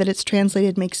the way that it's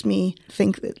translated makes me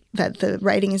think that the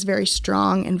writing is very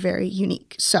strong and very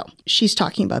unique. So she's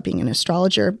talking about being an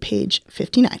astrologer, page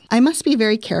 59. I must be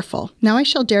very careful. Now I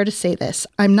shall dare to say this.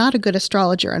 I'm not a good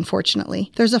astrologer,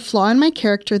 unfortunately. There's a flaw in my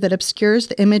character that obscures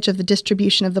the image of the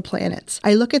distribution of the planets.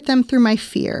 I look at them through my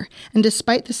fear, and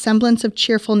despite the semblance of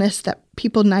cheerfulness that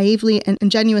people naively and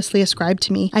ingenuously ascribe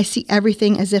to me, I see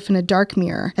everything as if in a dark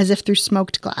mirror, as if through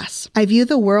smoked glass. I view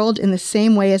the world in the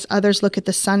same way as others look at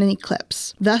the sun in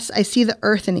eclipse. Thus, I see the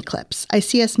earth in eclipse. I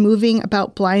see us moving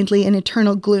about blindly in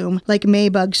eternal gloom, like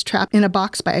Maybugs trapped in a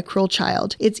box by a cruel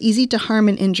child. It's easy to harm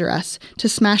and injure us, to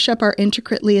smash up our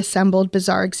intricately assembled,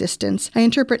 bizarre existence. I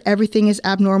interpret everything as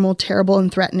abnormal, terrible,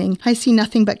 and threatening. I see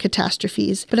nothing but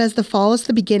catastrophes. But as the fall is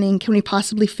the beginning, can we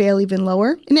possibly fail even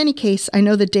lower? In any case, I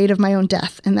know the date of my own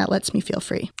death, and that lets me feel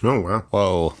free. Oh, wow.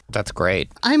 Whoa, that's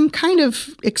great. I'm kind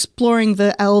of exploring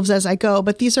the elves as I go,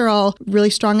 but these are all really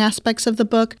strong aspects of the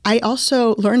book. I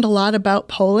also learned a lot about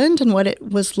Poland and what it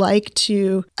was like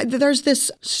to... There's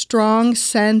this strong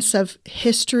sense of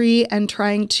history and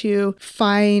trying to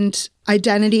find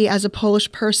identity as a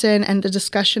Polish person, and the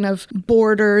discussion of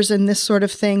borders and this sort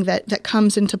of thing that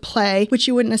comes into play, which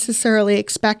you wouldn't necessarily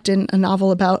expect in a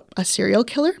novel about a serial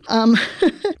killer,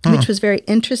 which was very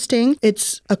interesting.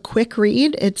 It's a quick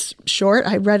read. It's short.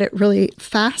 I read it really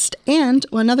fast. And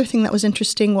another thing that was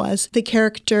interesting was the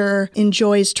character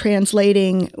enjoys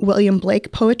translating William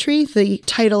Blake poetry. The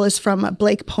title is from a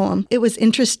Blake poem. It was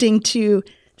interesting to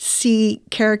see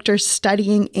characters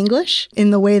studying English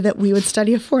in the way that we would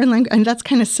study a foreign language. And that's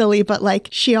kind of silly, but like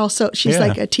she's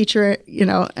like a teacher,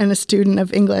 and a student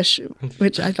of English,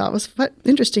 which I thought was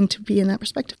interesting to be in that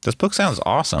perspective. This book sounds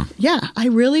awesome. Yeah, I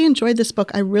really enjoyed this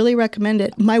book. I really recommend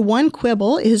it. My one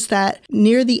quibble is that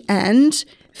near the end,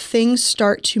 things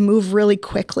start to move really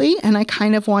quickly, and I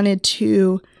kind of wanted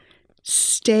to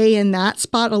stay in that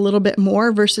spot a little bit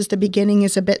more versus the beginning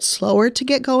is a bit slower to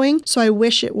get going. So I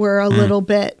wish it were a little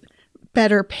bit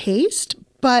better paced,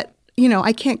 but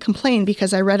I can't complain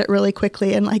because I read it really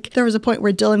quickly. And like, there was a point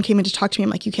where Dylan came in to talk to me. I'm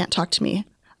like, you can't talk to me.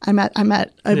 I'm at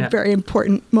a very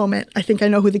important moment. I think I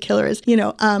know who the killer is,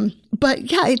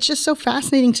 But yeah, it's just so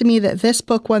fascinating to me that this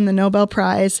book won the Nobel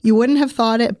Prize. You wouldn't have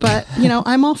thought it, but,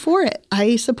 I'm all for it.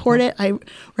 I support it. I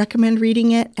recommend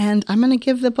reading it. And I'm going to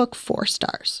give the book 4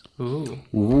 stars.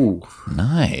 Ooh.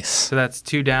 Nice. So that's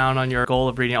 2 down on your goal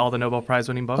of reading all the Nobel Prize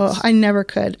winning books? Oh, I never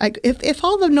could. If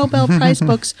all the Nobel Prize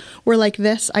books were like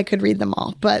this, I could read them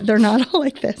all, but they're not all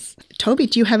like this. Toby,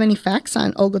 do you have any facts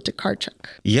on Olga Tokarczuk?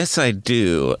 Yes, I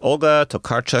do. Olga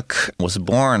Tokarczuk was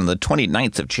born the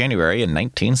 29th of January in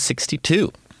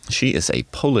 1962. She is a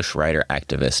Polish writer,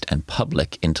 activist, and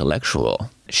public intellectual.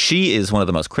 She is one of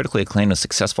the most critically acclaimed and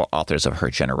successful authors of her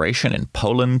generation in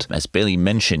Poland. As Bailey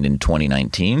mentioned, in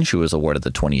 2019, she was awarded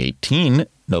the 2018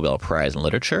 Nobel Prize in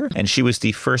Literature, and she was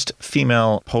the first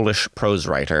female Polish prose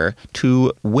writer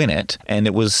to win it, and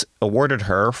it was awarded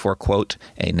her for, quote,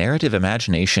 a narrative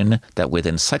imagination that with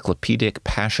encyclopedic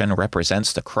passion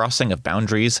represents the crossing of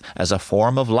boundaries as a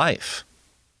form of life.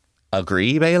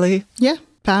 Agree, Bailey? Yeah.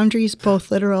 Boundaries, both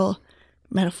literal,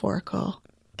 metaphorical,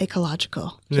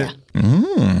 ecological. Yeah.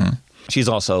 She's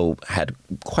also had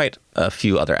quite a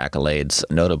few other accolades,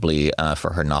 notably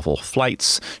for her novel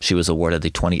Flights. She was awarded the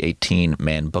 2018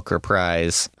 Man Booker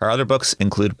Prize. Her other books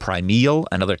include Primeval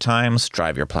and Other Times,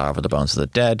 Drive Your Plow Over the Bones of the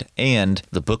Dead, and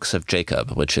The Books of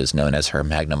Jacob, which is known as her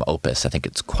magnum opus. I think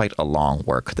it's quite a long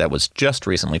work that was just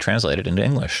recently translated into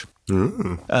English.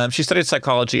 She studied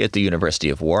psychology at the University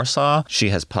of Warsaw. She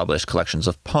has published collections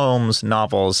of poems,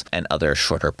 novels, and other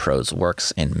shorter prose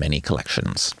works in many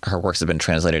collections. Her works have been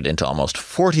translated into almost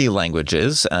 40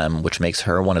 languages, which makes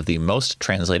her one of the most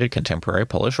translated contemporary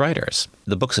Polish writers.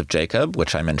 The Books of Jacob,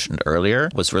 which I mentioned earlier,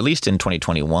 was released in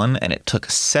 2021, and it took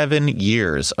 7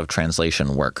 years of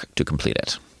translation work to complete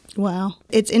it. Wow.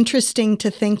 It's interesting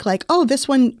to think like, oh, this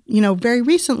one, very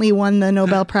recently won the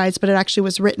Nobel Prize, but it actually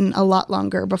was written a lot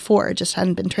longer before. It just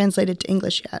hadn't been translated to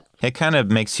English yet. It kind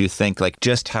of makes you think like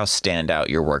just how standout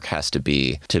your work has to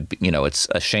be. It's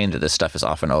a shame that this stuff is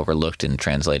often overlooked in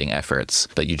translating efforts,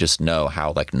 but you just know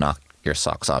how like knock your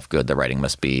socks off good the writing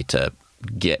must be to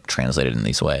get translated in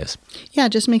these ways. Yeah,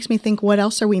 it just makes me think, what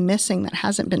else are we missing that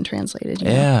hasn't been translated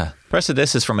yet? Yeah. The rest of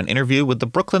this is from an interview with the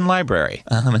Brooklyn Library.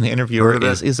 And the interviewer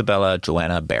is Isabella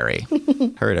Joanna Berry.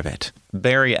 Heard of it.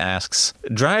 Berry asks,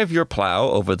 Drive Your Plow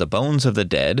Over the Bones of the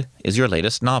Dead is your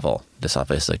latest novel. This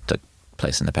obviously took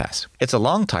place in the past. It's a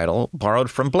long title borrowed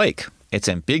from Blake. It's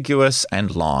ambiguous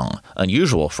and long,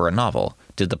 unusual for a novel.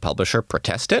 Did the publisher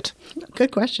protest it?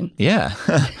 Good question. Yeah.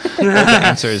 The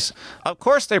answer is, of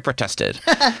course they protested.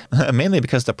 Mainly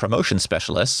because the promotion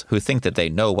specialists, who think that they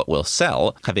know what will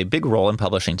sell, have a big role in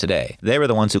publishing today. They were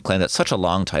the ones who claimed that such a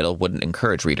long title wouldn't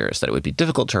encourage readers, that it would be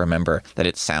difficult to remember, that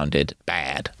it sounded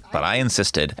bad. But I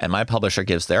insisted, and my publisher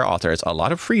gives their authors a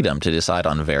lot of freedom to decide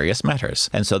on various matters.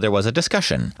 And so there was a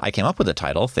discussion. I came up with a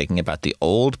title thinking about the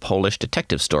old Polish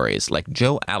detective stories like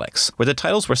Joe Alex, where the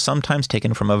titles were sometimes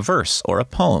taken from a verse or a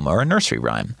poem or a nursery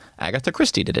rhyme. Agatha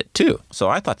Christie did it too. So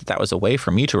I thought that was a way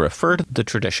for me to refer to the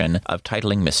tradition of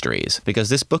titling mysteries. Because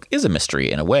this book is a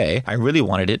mystery in a way, I really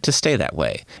wanted it to stay that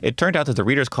way. It turned out that the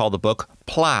readers call the book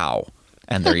PLOW,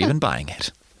 and they're even buying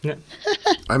it. Yeah.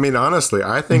 I mean, honestly,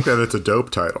 I think that it's a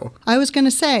dope title. I was going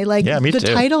to say, like, Yeah, me the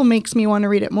too. title makes me want to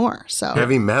read it more. So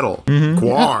Heavy metal.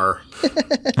 Guar.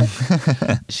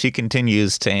 She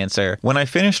continues to answer, when I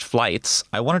finished Flights,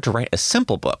 I wanted to write a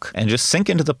simple book and just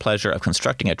sink into the pleasure of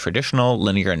constructing a traditional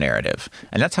linear narrative.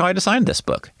 And that's how I designed this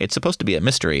book. It's supposed to be a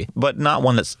mystery, but not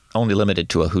one that's only limited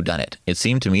to a whodunit. It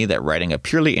seemed to me that writing a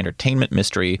purely entertainment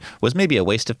mystery was maybe a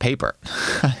waste of paper.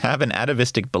 I have an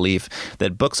atavistic belief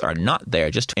that books are not there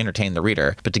just to entertain the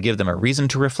reader, but to give them a reason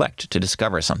to reflect, to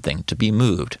discover something, to be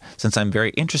moved. Since I'm very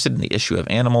interested in the issue of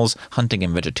animals, hunting,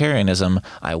 and vegetarianism,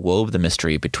 I wove the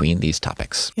mystery between these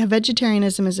topics. yeah,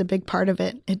 vegetarianism is a big part of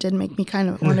it. It did make me kind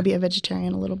of want to be a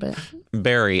vegetarian a little bit.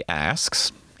 Barry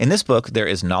asks, in this book, there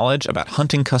is knowledge about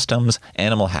hunting customs,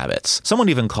 animal habits. Someone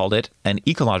even called it an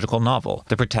ecological novel.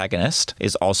 The protagonist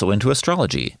is also into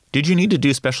astrology. Did you need to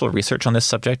do special research on this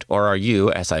subject, or are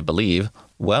you, as I believe,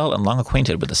 well and long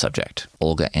acquainted with the subject?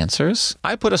 Olga answers,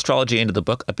 I put astrology into the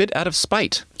book a bit out of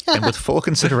spite and with full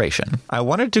consideration. I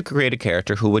wanted to create a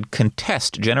character who would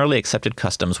contest generally accepted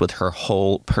customs with her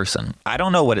whole person. I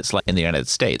don't know what it's like in the United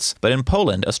States, but in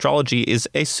Poland, astrology is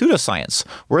a pseudoscience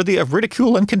worthy of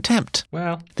ridicule and contempt.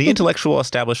 Well, The intellectual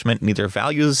establishment neither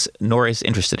values nor is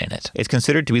interested in it. It's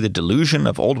considered to be the delusion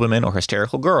of old women or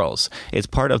hysterical girls. It's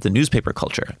part of the newspaper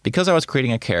culture. Because I was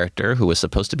creating a character who was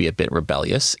supposed to be a bit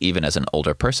rebellious, even as an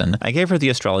older person, I gave her the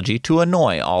astrology to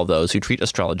annoy all those who treat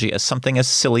astrology as something as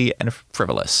silly and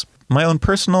frivolous. My own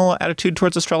personal attitude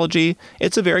towards astrology,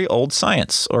 it's a very old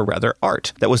science, or rather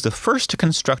art, that was the first to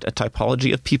construct a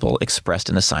typology of people expressed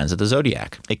in the signs of the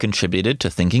zodiac. It contributed to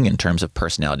thinking in terms of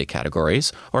personality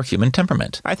categories or human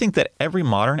temperament. I think that every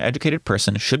modern educated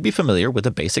person should be familiar with the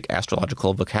basic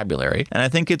astrological vocabulary, and I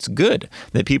think it's good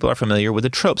that people are familiar with the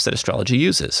tropes that astrology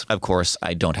uses. Of course,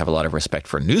 I don't have a lot of respect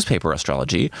for newspaper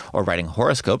astrology or writing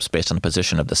horoscopes based on the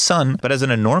position of the sun, but as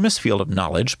an enormous field of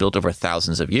knowledge built over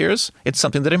thousands of years, it's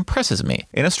something that impresses me.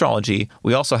 In astrology,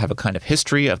 we also have a kind of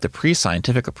history of the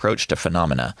pre-scientific approach to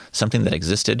phenomena, something that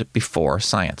existed before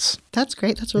science. That's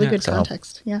great. That's really good so-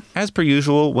 context. Yeah. As per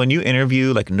usual, when you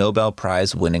interview like Nobel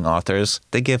Prize winning authors,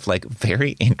 they give like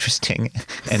very interesting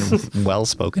and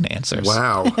well-spoken answers.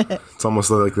 Wow. It's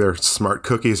almost like they're smart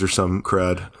cookies or some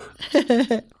crud.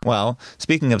 Well,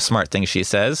 speaking of smart things, she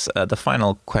says, the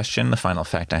final question, the final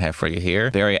fact I have for you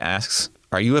here, Barry asks,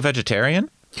 are you a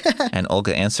vegetarian? And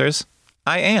Olga answers,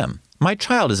 I am. My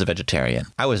child is a vegetarian.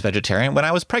 I was vegetarian when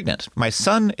I was pregnant. My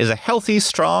son is a healthy,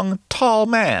 strong, tall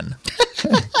man.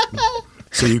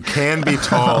 So you can be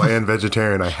tall and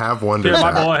vegetarian. I have wondered You're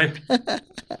my that. boy.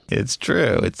 It's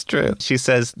true. It's true. She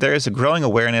says, there is a growing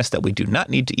awareness that we do not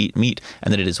need to eat meat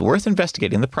and that it is worth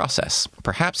investigating the process.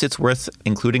 Perhaps it's worth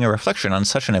including a reflection on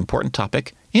such an important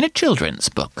topic in a children's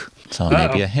book. So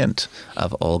maybe a hint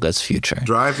of Olga's future.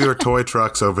 Drive your toy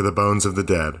trucks over the bones of the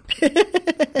dead.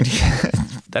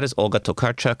 That is Olga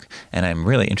Tokarczuk, and I'm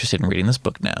really interested in reading this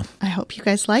book now. I hope you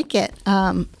guys like it.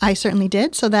 I certainly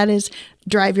did. So that is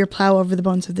Drive Your Plow Over the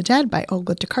Bones of the Dead by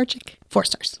Olga Tokarczuk. 4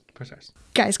 stars. 4 stars.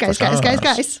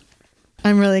 Guys.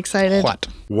 I'm really excited. What?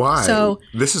 Why? So-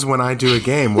 this is when I do a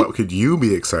game. What could you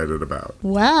be excited about?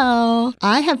 Well,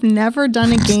 I have never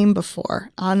done a game before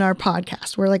on our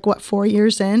podcast. We're 4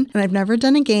 years in, and I've never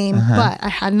done a game, but I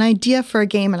had an idea for a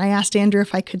game, and I asked Andrew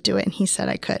if I could do it, and he said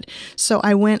I could. So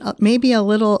I went maybe a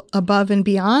little above and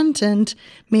beyond and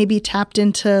maybe tapped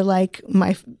into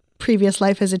my previous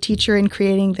life as a teacher in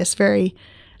creating this very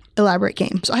elaborate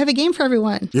game. So I have a game for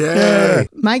everyone. Yay!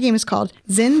 My game is called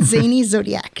Zinn-sanity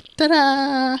Zodiac.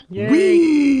 Ta-da!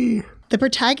 Whee! The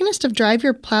protagonist of Drive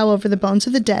Your Plow Over the Bones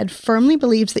of the Dead firmly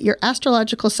believes that your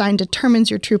astrological sign determines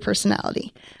your true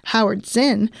personality. Howard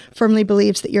Zinn firmly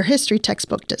believes that your history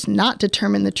textbook does not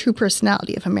determine the true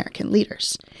personality of American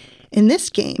leaders. In this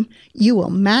game, you will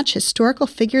match historical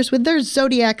figures with their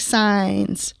zodiac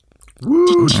signs.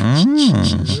 Woo!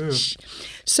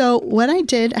 So what I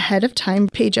did ahead of time,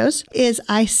 Pejos, is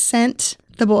I sent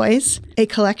the boys a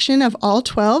collection of all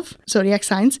 12 zodiac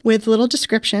signs with little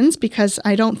descriptions because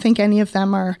I don't think any of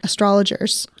them are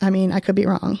astrologers. I mean, I could be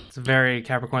wrong. It's a very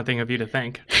Capricorn thing of you to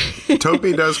think.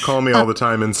 Topi does call me all the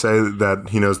time and say that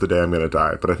he knows the day I'm going to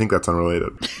die, but I think that's unrelated.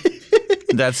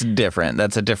 That's different.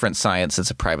 That's a different science.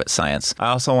 It's a private science.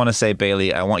 I also want to say,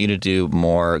 Bailey, I want you to do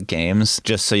more games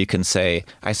just so you can say,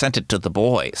 I sent it to the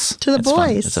boys. To the It's fun.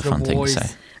 boys. It's a The fun thing to boys. say.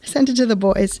 I sent it to the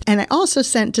boys. And I also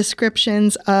sent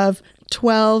descriptions of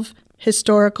 12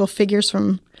 historical figures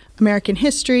from American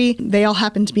history. They all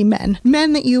happen to be men.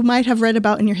 Men that you might have read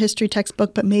about in your history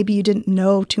textbook, but maybe you didn't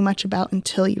know too much about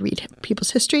until you read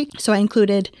people's history. So I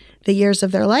included the years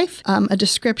of their life, a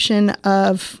description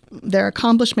of their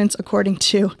accomplishments according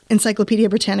to Encyclopedia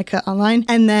Britannica online,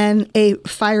 and then a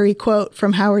fiery quote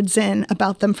from Howard Zinn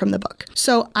about them from the book.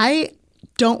 So I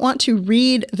don't want to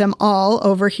read them all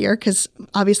over here because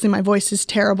obviously my voice is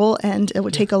terrible and it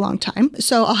would take a long time.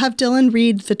 So I'll have Dylan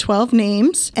read the 12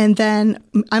 names, and then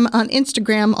I'm on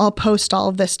Instagram. I'll post all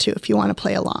of this too if you want to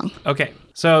play along. Okay.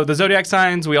 So the zodiac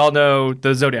signs, we all know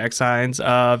the zodiac signs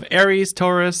of Aries,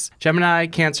 Taurus, Gemini,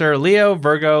 Cancer, Leo,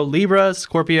 Virgo, Libra,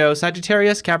 Scorpio,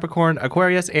 Sagittarius, Capricorn,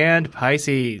 Aquarius, and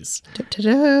Pisces.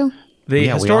 Da-da-da. The Yeah, we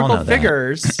all historical know that.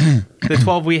 figures, the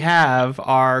 12 we have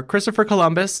are Christopher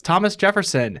Columbus, Thomas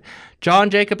Jefferson, John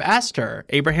Jacob Astor,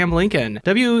 Abraham Lincoln,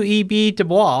 W.E.B. Du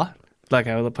Bois. Like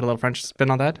I would put a little French spin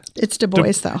on that. It's Du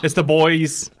Bois, though. It's the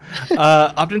boys.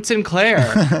 Upton Sinclair.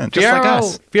 Just like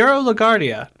us. Piero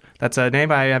LaGuardia. That's a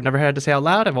name I have never had to say out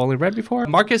loud. I've only read before.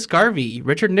 Marcus Garvey,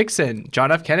 Richard Nixon,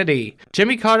 John F. Kennedy,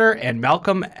 Jimmy Carter, and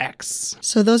Malcolm X.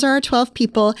 So those are our 12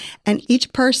 people, and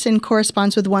each person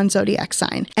corresponds with one zodiac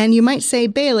sign. And you might say,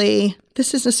 Bailey,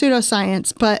 this is a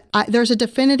pseudoscience, but there's a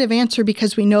definitive answer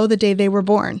because we know the day they were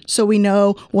born. So we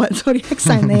know what zodiac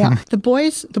sign they are. The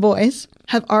boys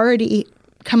have already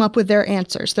come up with their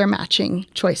answers, their matching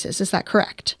choices. Is that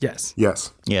correct? Yes.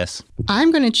 Yes. Yes. I'm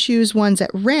going to choose ones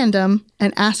at random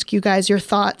and ask you guys your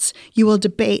thoughts. You will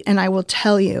debate, and I will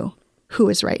tell you who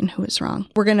is right and who is wrong.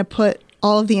 We're going to put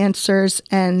all of the answers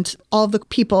and all of the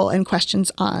people and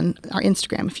questions on our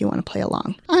Instagram if you want to play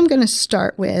along. I'm going to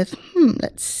start with,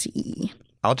 let's see.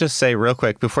 I'll just say real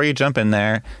quick, before you jump in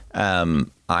there,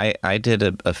 I did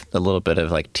a little bit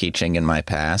of teaching in my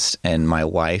past, and my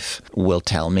wife will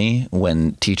tell me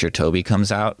when Teacher Toby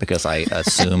comes out because I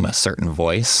assume a certain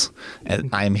voice. And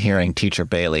I'm hearing Teacher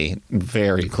Bailey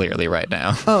very clearly right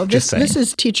now. Oh, Just saying. this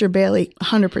is Teacher Bailey,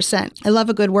 100%. I love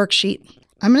a good worksheet.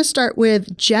 I'm going to start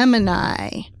with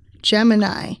Gemini.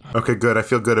 Okay, good. I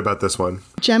feel good about this one.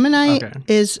 Gemini Okay.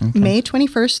 is May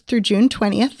 21st through June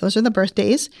 20th. Those are the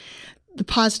birthdays. The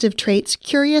positive traits: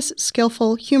 curious,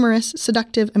 skillful, humorous,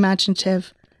 seductive,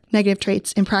 imaginative. Negative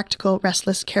traits: impractical,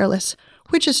 restless, careless.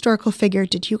 Which historical figure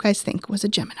did you guys think was a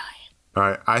Gemini? All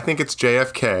right. I think it's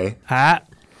JFK, Ah,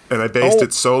 and I based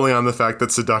it solely on the fact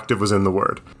that seductive was in the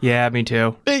word. yeah, me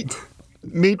too.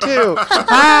 Me too.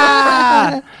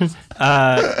 Yeah,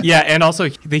 and also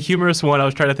the humorous one, I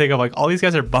was trying to think of all these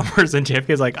guys are bummers, and JFK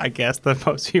is I guess the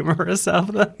most humorous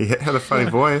of them. He had a funny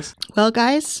voice. Well,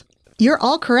 guys, you're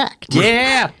all correct.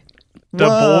 Yeah! The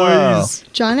Whoa. boys.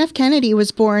 John F. Kennedy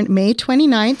was born May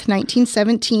 29th,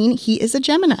 1917. He is a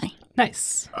Gemini.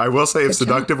 Nice. I will say, if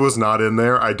seductive was not in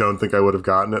there, I don't think I would have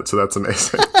gotten it. So that's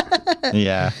amazing.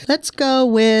 Yeah. Let's go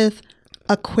with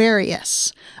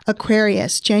Aquarius.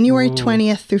 Aquarius, January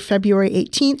 20th through February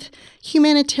 18th.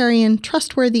 Humanitarian,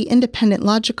 trustworthy, independent,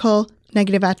 logical,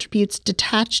 negative attributes,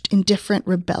 detached, indifferent,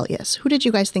 rebellious. Who did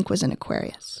you guys think was in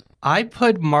Aquarius? I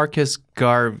put Marcus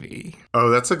Garvey. Oh,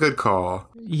 that's a good call.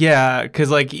 Yeah, because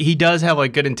like he does have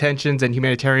like good intentions and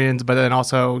humanitarians, but then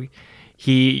also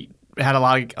he had a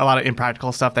lot of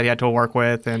impractical stuff that he had to work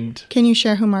with. And Can you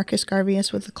share who Marcus Garvey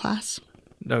is with the class?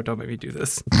 no, don't make me do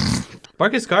this.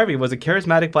 Marcus Garvey was a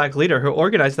charismatic black leader who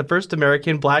organized the first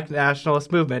American black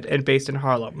nationalist movement and based in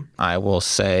Harlem. I will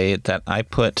say that I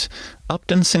put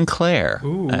Upton Sinclair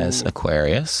as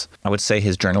Aquarius. I would say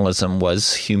his journalism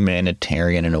was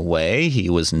humanitarian in a way. He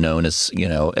was known as,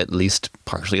 at least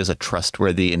partially as a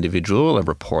trustworthy individual, a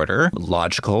reporter.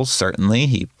 Logical, certainly.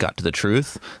 He got to the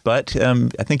truth. But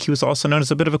I think he was also known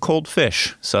as a bit of a cold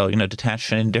fish. So,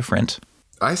 detached and indifferent.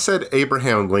 I said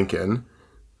Abraham Lincoln.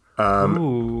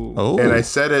 Oh. And I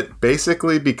said it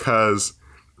basically because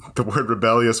the word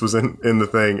rebellious was in the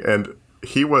thing, and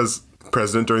he was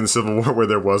president during the Civil War where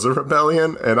there was a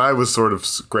rebellion, and I was sort of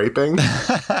scraping.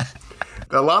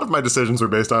 A lot of my decisions were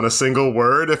based on a single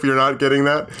word, if you're not getting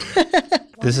that.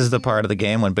 This is the part of the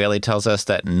game when Bailey tells us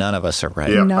that none of us are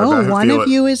right. Yeah, No, one of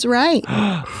you is right.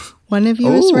 One of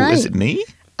you is right. Is it me?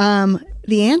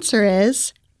 The answer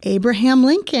is Abraham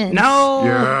Lincoln. No!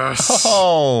 Yes.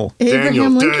 Oh.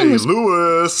 Abraham Lincoln was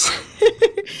Lewis.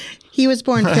 He was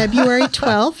born February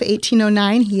 12th,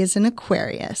 1809. He is an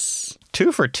Aquarius.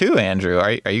 2 for 2, Andrew.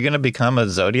 Are you going to become a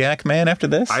Zodiac man after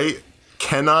this? I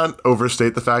cannot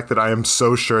overstate the fact that I am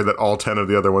so sure that all 10 of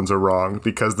the other ones are wrong,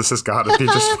 because this has got to be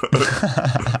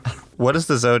just What is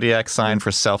the Zodiac sign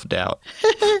for self-doubt?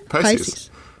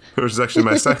 Pisces, which is actually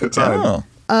my second time.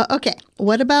 Oh. Okay,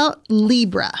 what about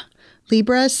Libra?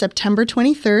 Libra is September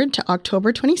 23rd to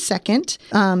October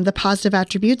 22nd. The positive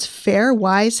attributes: fair,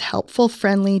 wise, helpful,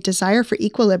 friendly, desire for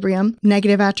equilibrium.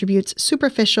 Negative attributes: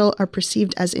 superficial, are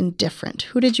perceived as indifferent.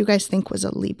 Who did you guys think was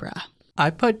a Libra? I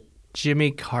put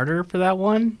Jimmy Carter for that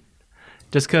one,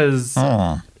 just because.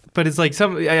 Oh. But it's like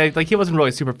he wasn't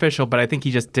really superficial, but I think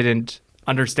he just didn't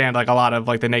understand like a lot of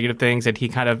like the negative things, and he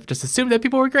kind of just assumed that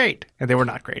people were great, and they were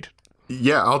not great.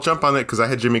 Yeah, I'll jump on it because I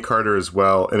had Jimmy Carter as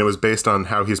well, and it was based on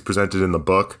how he's presented in the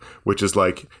book, which is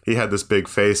like he had this big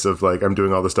face of like, I'm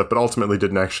doing all this stuff, but ultimately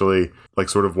didn't actually like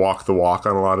sort of walk the walk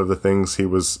on a lot of the things he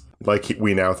was like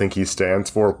we now think he stands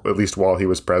for, at least while he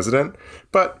was president.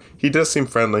 But he does seem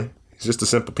friendly. He's just a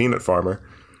simple peanut farmer.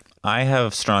 I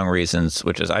have strong reasons,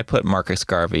 which is I put Marcus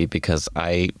Garvey because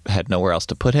I had nowhere else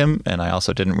to put him, and I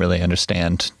also didn't really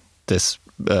understand this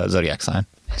Zodiac sign.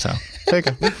 So, take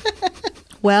it.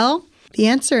 Well, the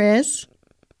answer is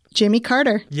Jimmy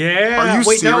Carter. Yeah. Are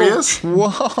you serious?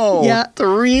 Whoa. Yeah.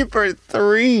 3 for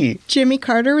 3. Jimmy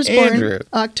Carter was Andrew. born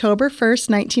October 1st,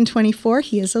 1924.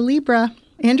 He is a Libra.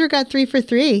 Andrew got 3 for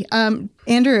 3.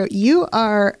 Andrew, you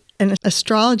are an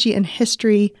astrology and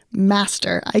history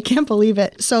master. I can't believe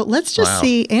it. So let's just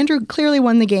see. Andrew clearly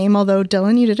won the game, although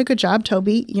Dylan, you did a good job.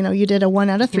 Toby, you did a 1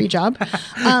 out of 3 job.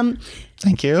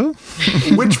 Thank you.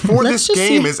 Which for Let's this just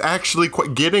game see. is actually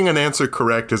getting an answer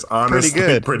correct is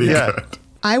honestly pretty Yeah. good.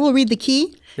 I will read the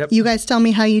key. Yep. You guys tell me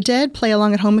how you did. Play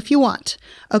along at home if you want.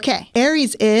 Okay.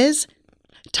 Aries is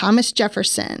Thomas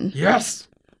Jefferson. Yes.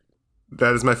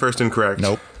 That is my first incorrect.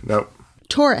 Nope.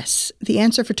 Taurus. The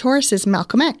answer for Taurus is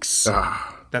Malcolm X.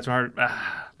 That's hard.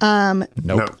 Nope.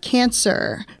 No.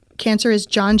 Cancer. Cancer is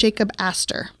John Jacob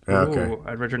Astor. Okay. Ooh,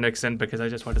 I had Richard Nixon because I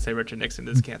just wanted to say Richard Nixon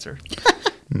is cancer.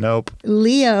 Nope.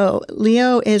 Leo.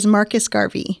 Leo is Marcus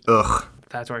Garvey. Ugh.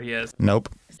 That's where he is. Nope.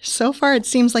 So far, it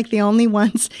seems like the only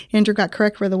ones Andrew got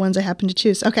correct were the ones I happened to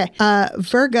choose. Okay.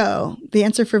 Virgo. The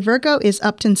answer for Virgo is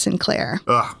Upton Sinclair.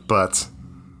 Ugh. But.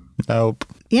 Nope.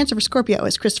 The answer for Scorpio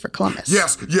is Christopher Columbus.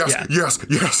 Yes. Yeah. Yes.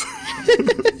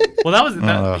 Well, that was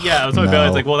yeah. I was talking about.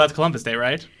 It's like, well, that's Columbus Day,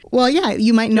 right? Well, yeah,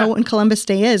 you might know when Columbus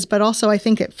Day is, but also I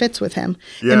think it fits with him.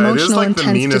 Yeah, Emotional, it is like the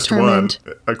intense, meanest determined.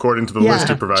 one, according to the list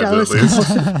you provided, jealous, at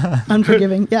least.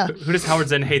 unforgiving. Yeah. Who does Howard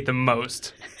Zinn hate the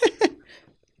most?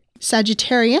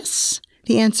 Sagittarius.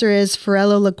 The answer is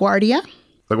Fiorello LaGuardia.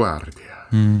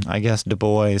 LaGuardia. I guess Du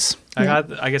Bois.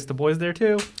 I guess the boys there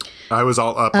too. I was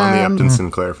all up on the Upton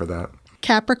Sinclair for that.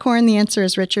 Capricorn. The answer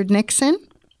is Richard Nixon.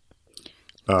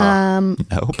 Nope.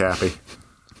 Cappy.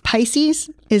 Pisces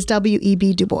is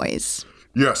W.E.B. Du Bois.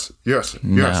 Yes.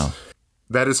 No.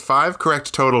 That is 5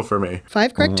 correct total for me.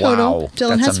 5 correct total. Wow,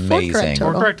 Dylan that's has 4 amazing. correct Or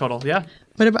total. correct total, yeah.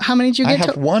 What about how many did you I get?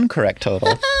 have 1 correct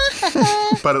total.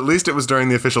 But at least it was during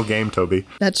the official game, Toby.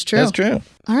 That's true. That's true.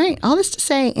 All right. All this to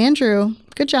say, Andrew,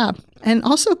 good job. And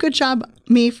also good job,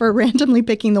 me, for randomly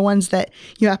picking the ones that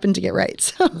you happened to get right.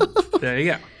 So. There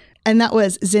you go. And that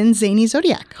was Zinn-sanity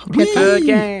Zodiac. Hope you had fun. Good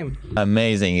game.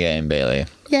 Amazing game, Bailey.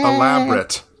 Yay.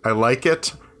 Elaborate. I like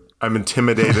it. I'm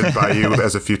intimidated by you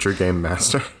as a future game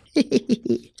master.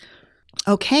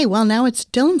 Okay, well, now it's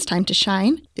Dylan's time to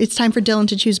shine. It's time for Dylan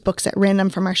to choose books at random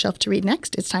from our shelf to read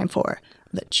next. It's time for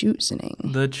The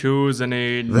Choosening. The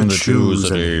Choosening. The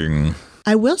Choosening.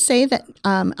 I will say that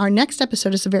our next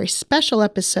episode is a very special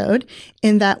episode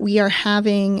in that we are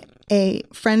having a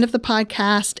friend of the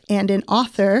podcast and an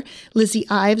author, Lizzie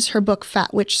Ives. Her book,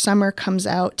 Fat Witch Summer, comes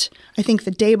out, I think,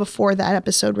 the day before that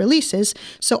episode releases.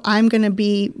 So I'm going to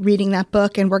be reading that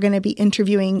book, and we're going to be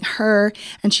interviewing her,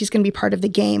 and she's going to be part of the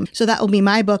game. So that will be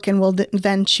my book, and we'll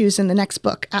then choose in the next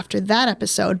book after that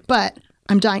episode. But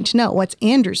I'm dying to know, what's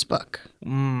Andrew's book?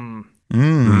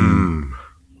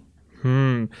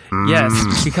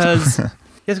 Yes,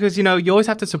 because you know, you always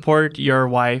have to support your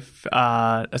wife,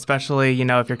 especially, you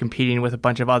know, if you're competing with a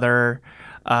bunch of other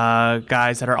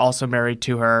guys that are also married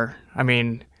to her. I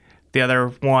mean, the other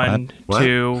one,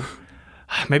 two,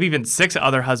 maybe even 6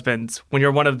 other husbands. When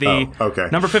you're one of the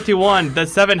number 51, The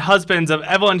 7 Husbands of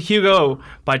Evelyn Hugo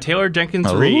by Taylor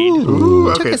Jenkins Reid.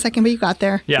 Ooh, okay. Took a second, but you got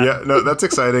there. Yeah, no, that's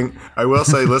exciting. I will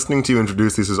say, listening to you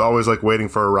introduce these is always like waiting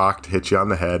for a rock to hit you on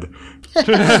the head.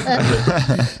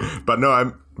 But no,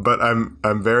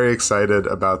 I'm very excited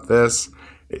about this.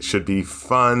 It should be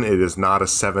fun. It is not a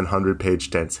 700-page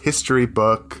dense history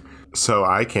book, so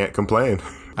I can't complain.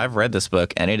 I've read this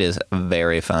book, and it is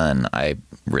very fun. I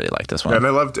really like this one. And I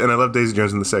loved Daisy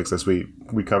Jones and the Six, as we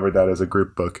covered that as a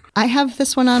group book. I have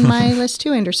this one on my list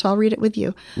too, Andrew, so I'll read it with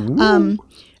you.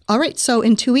 All right, so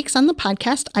in 2 weeks on the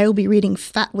podcast, I will be reading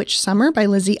Fat Witch Summer by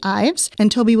Lizzie Ives, and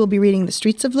Toby will be reading The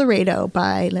Streets of Laredo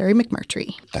by Larry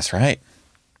McMurtry. That's right.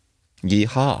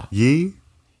 Yeehaw.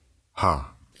 Yee-haw.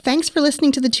 Thanks for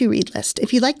listening to the To Read List.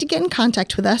 If you'd like to get in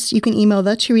contact with us, you can email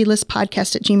the To Read List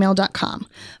podcast at gmail.com.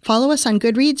 Follow us on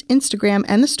Goodreads, Instagram,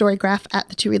 and the Storygraph at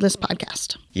the To Read List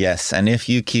podcast. Yes, and if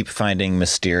you keep finding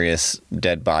mysterious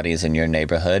dead bodies in your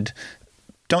neighborhood,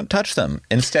 don't touch them.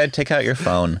 Instead, take out your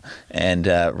phone and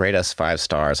rate us 5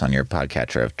 stars on your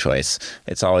podcatcher of choice.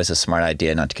 It's always a smart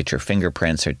idea not to get your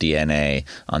fingerprints or DNA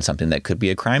on something that could be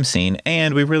a crime scene,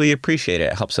 and we really appreciate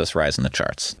it. It helps us rise in the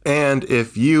charts. And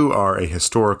if you are a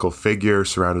historical figure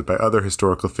surrounded by other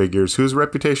historical figures whose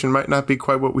reputation might not be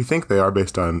quite what we think they are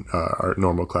based on our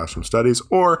normal classroom studies,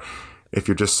 or if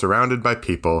you're just surrounded by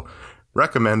people,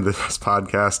 recommend this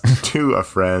podcast to a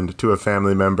friend, to a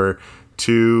family member,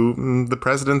 to the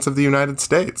presidents of the United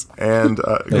States. And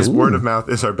because word of mouth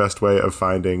is our best way of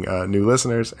finding new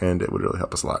listeners, and it would really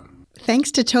help us a lot. Thanks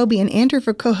to Toby and Andrew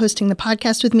for co-hosting the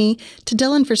podcast with me, to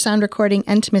Dylan for sound recording,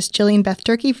 and to Miss Jillian Beth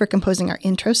Turkey for composing our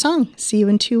intro song. See you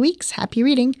in 2 weeks. Happy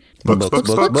reading. Books.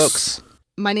 Books.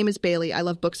 My name is Bailey. I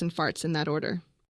love books and farts in that order.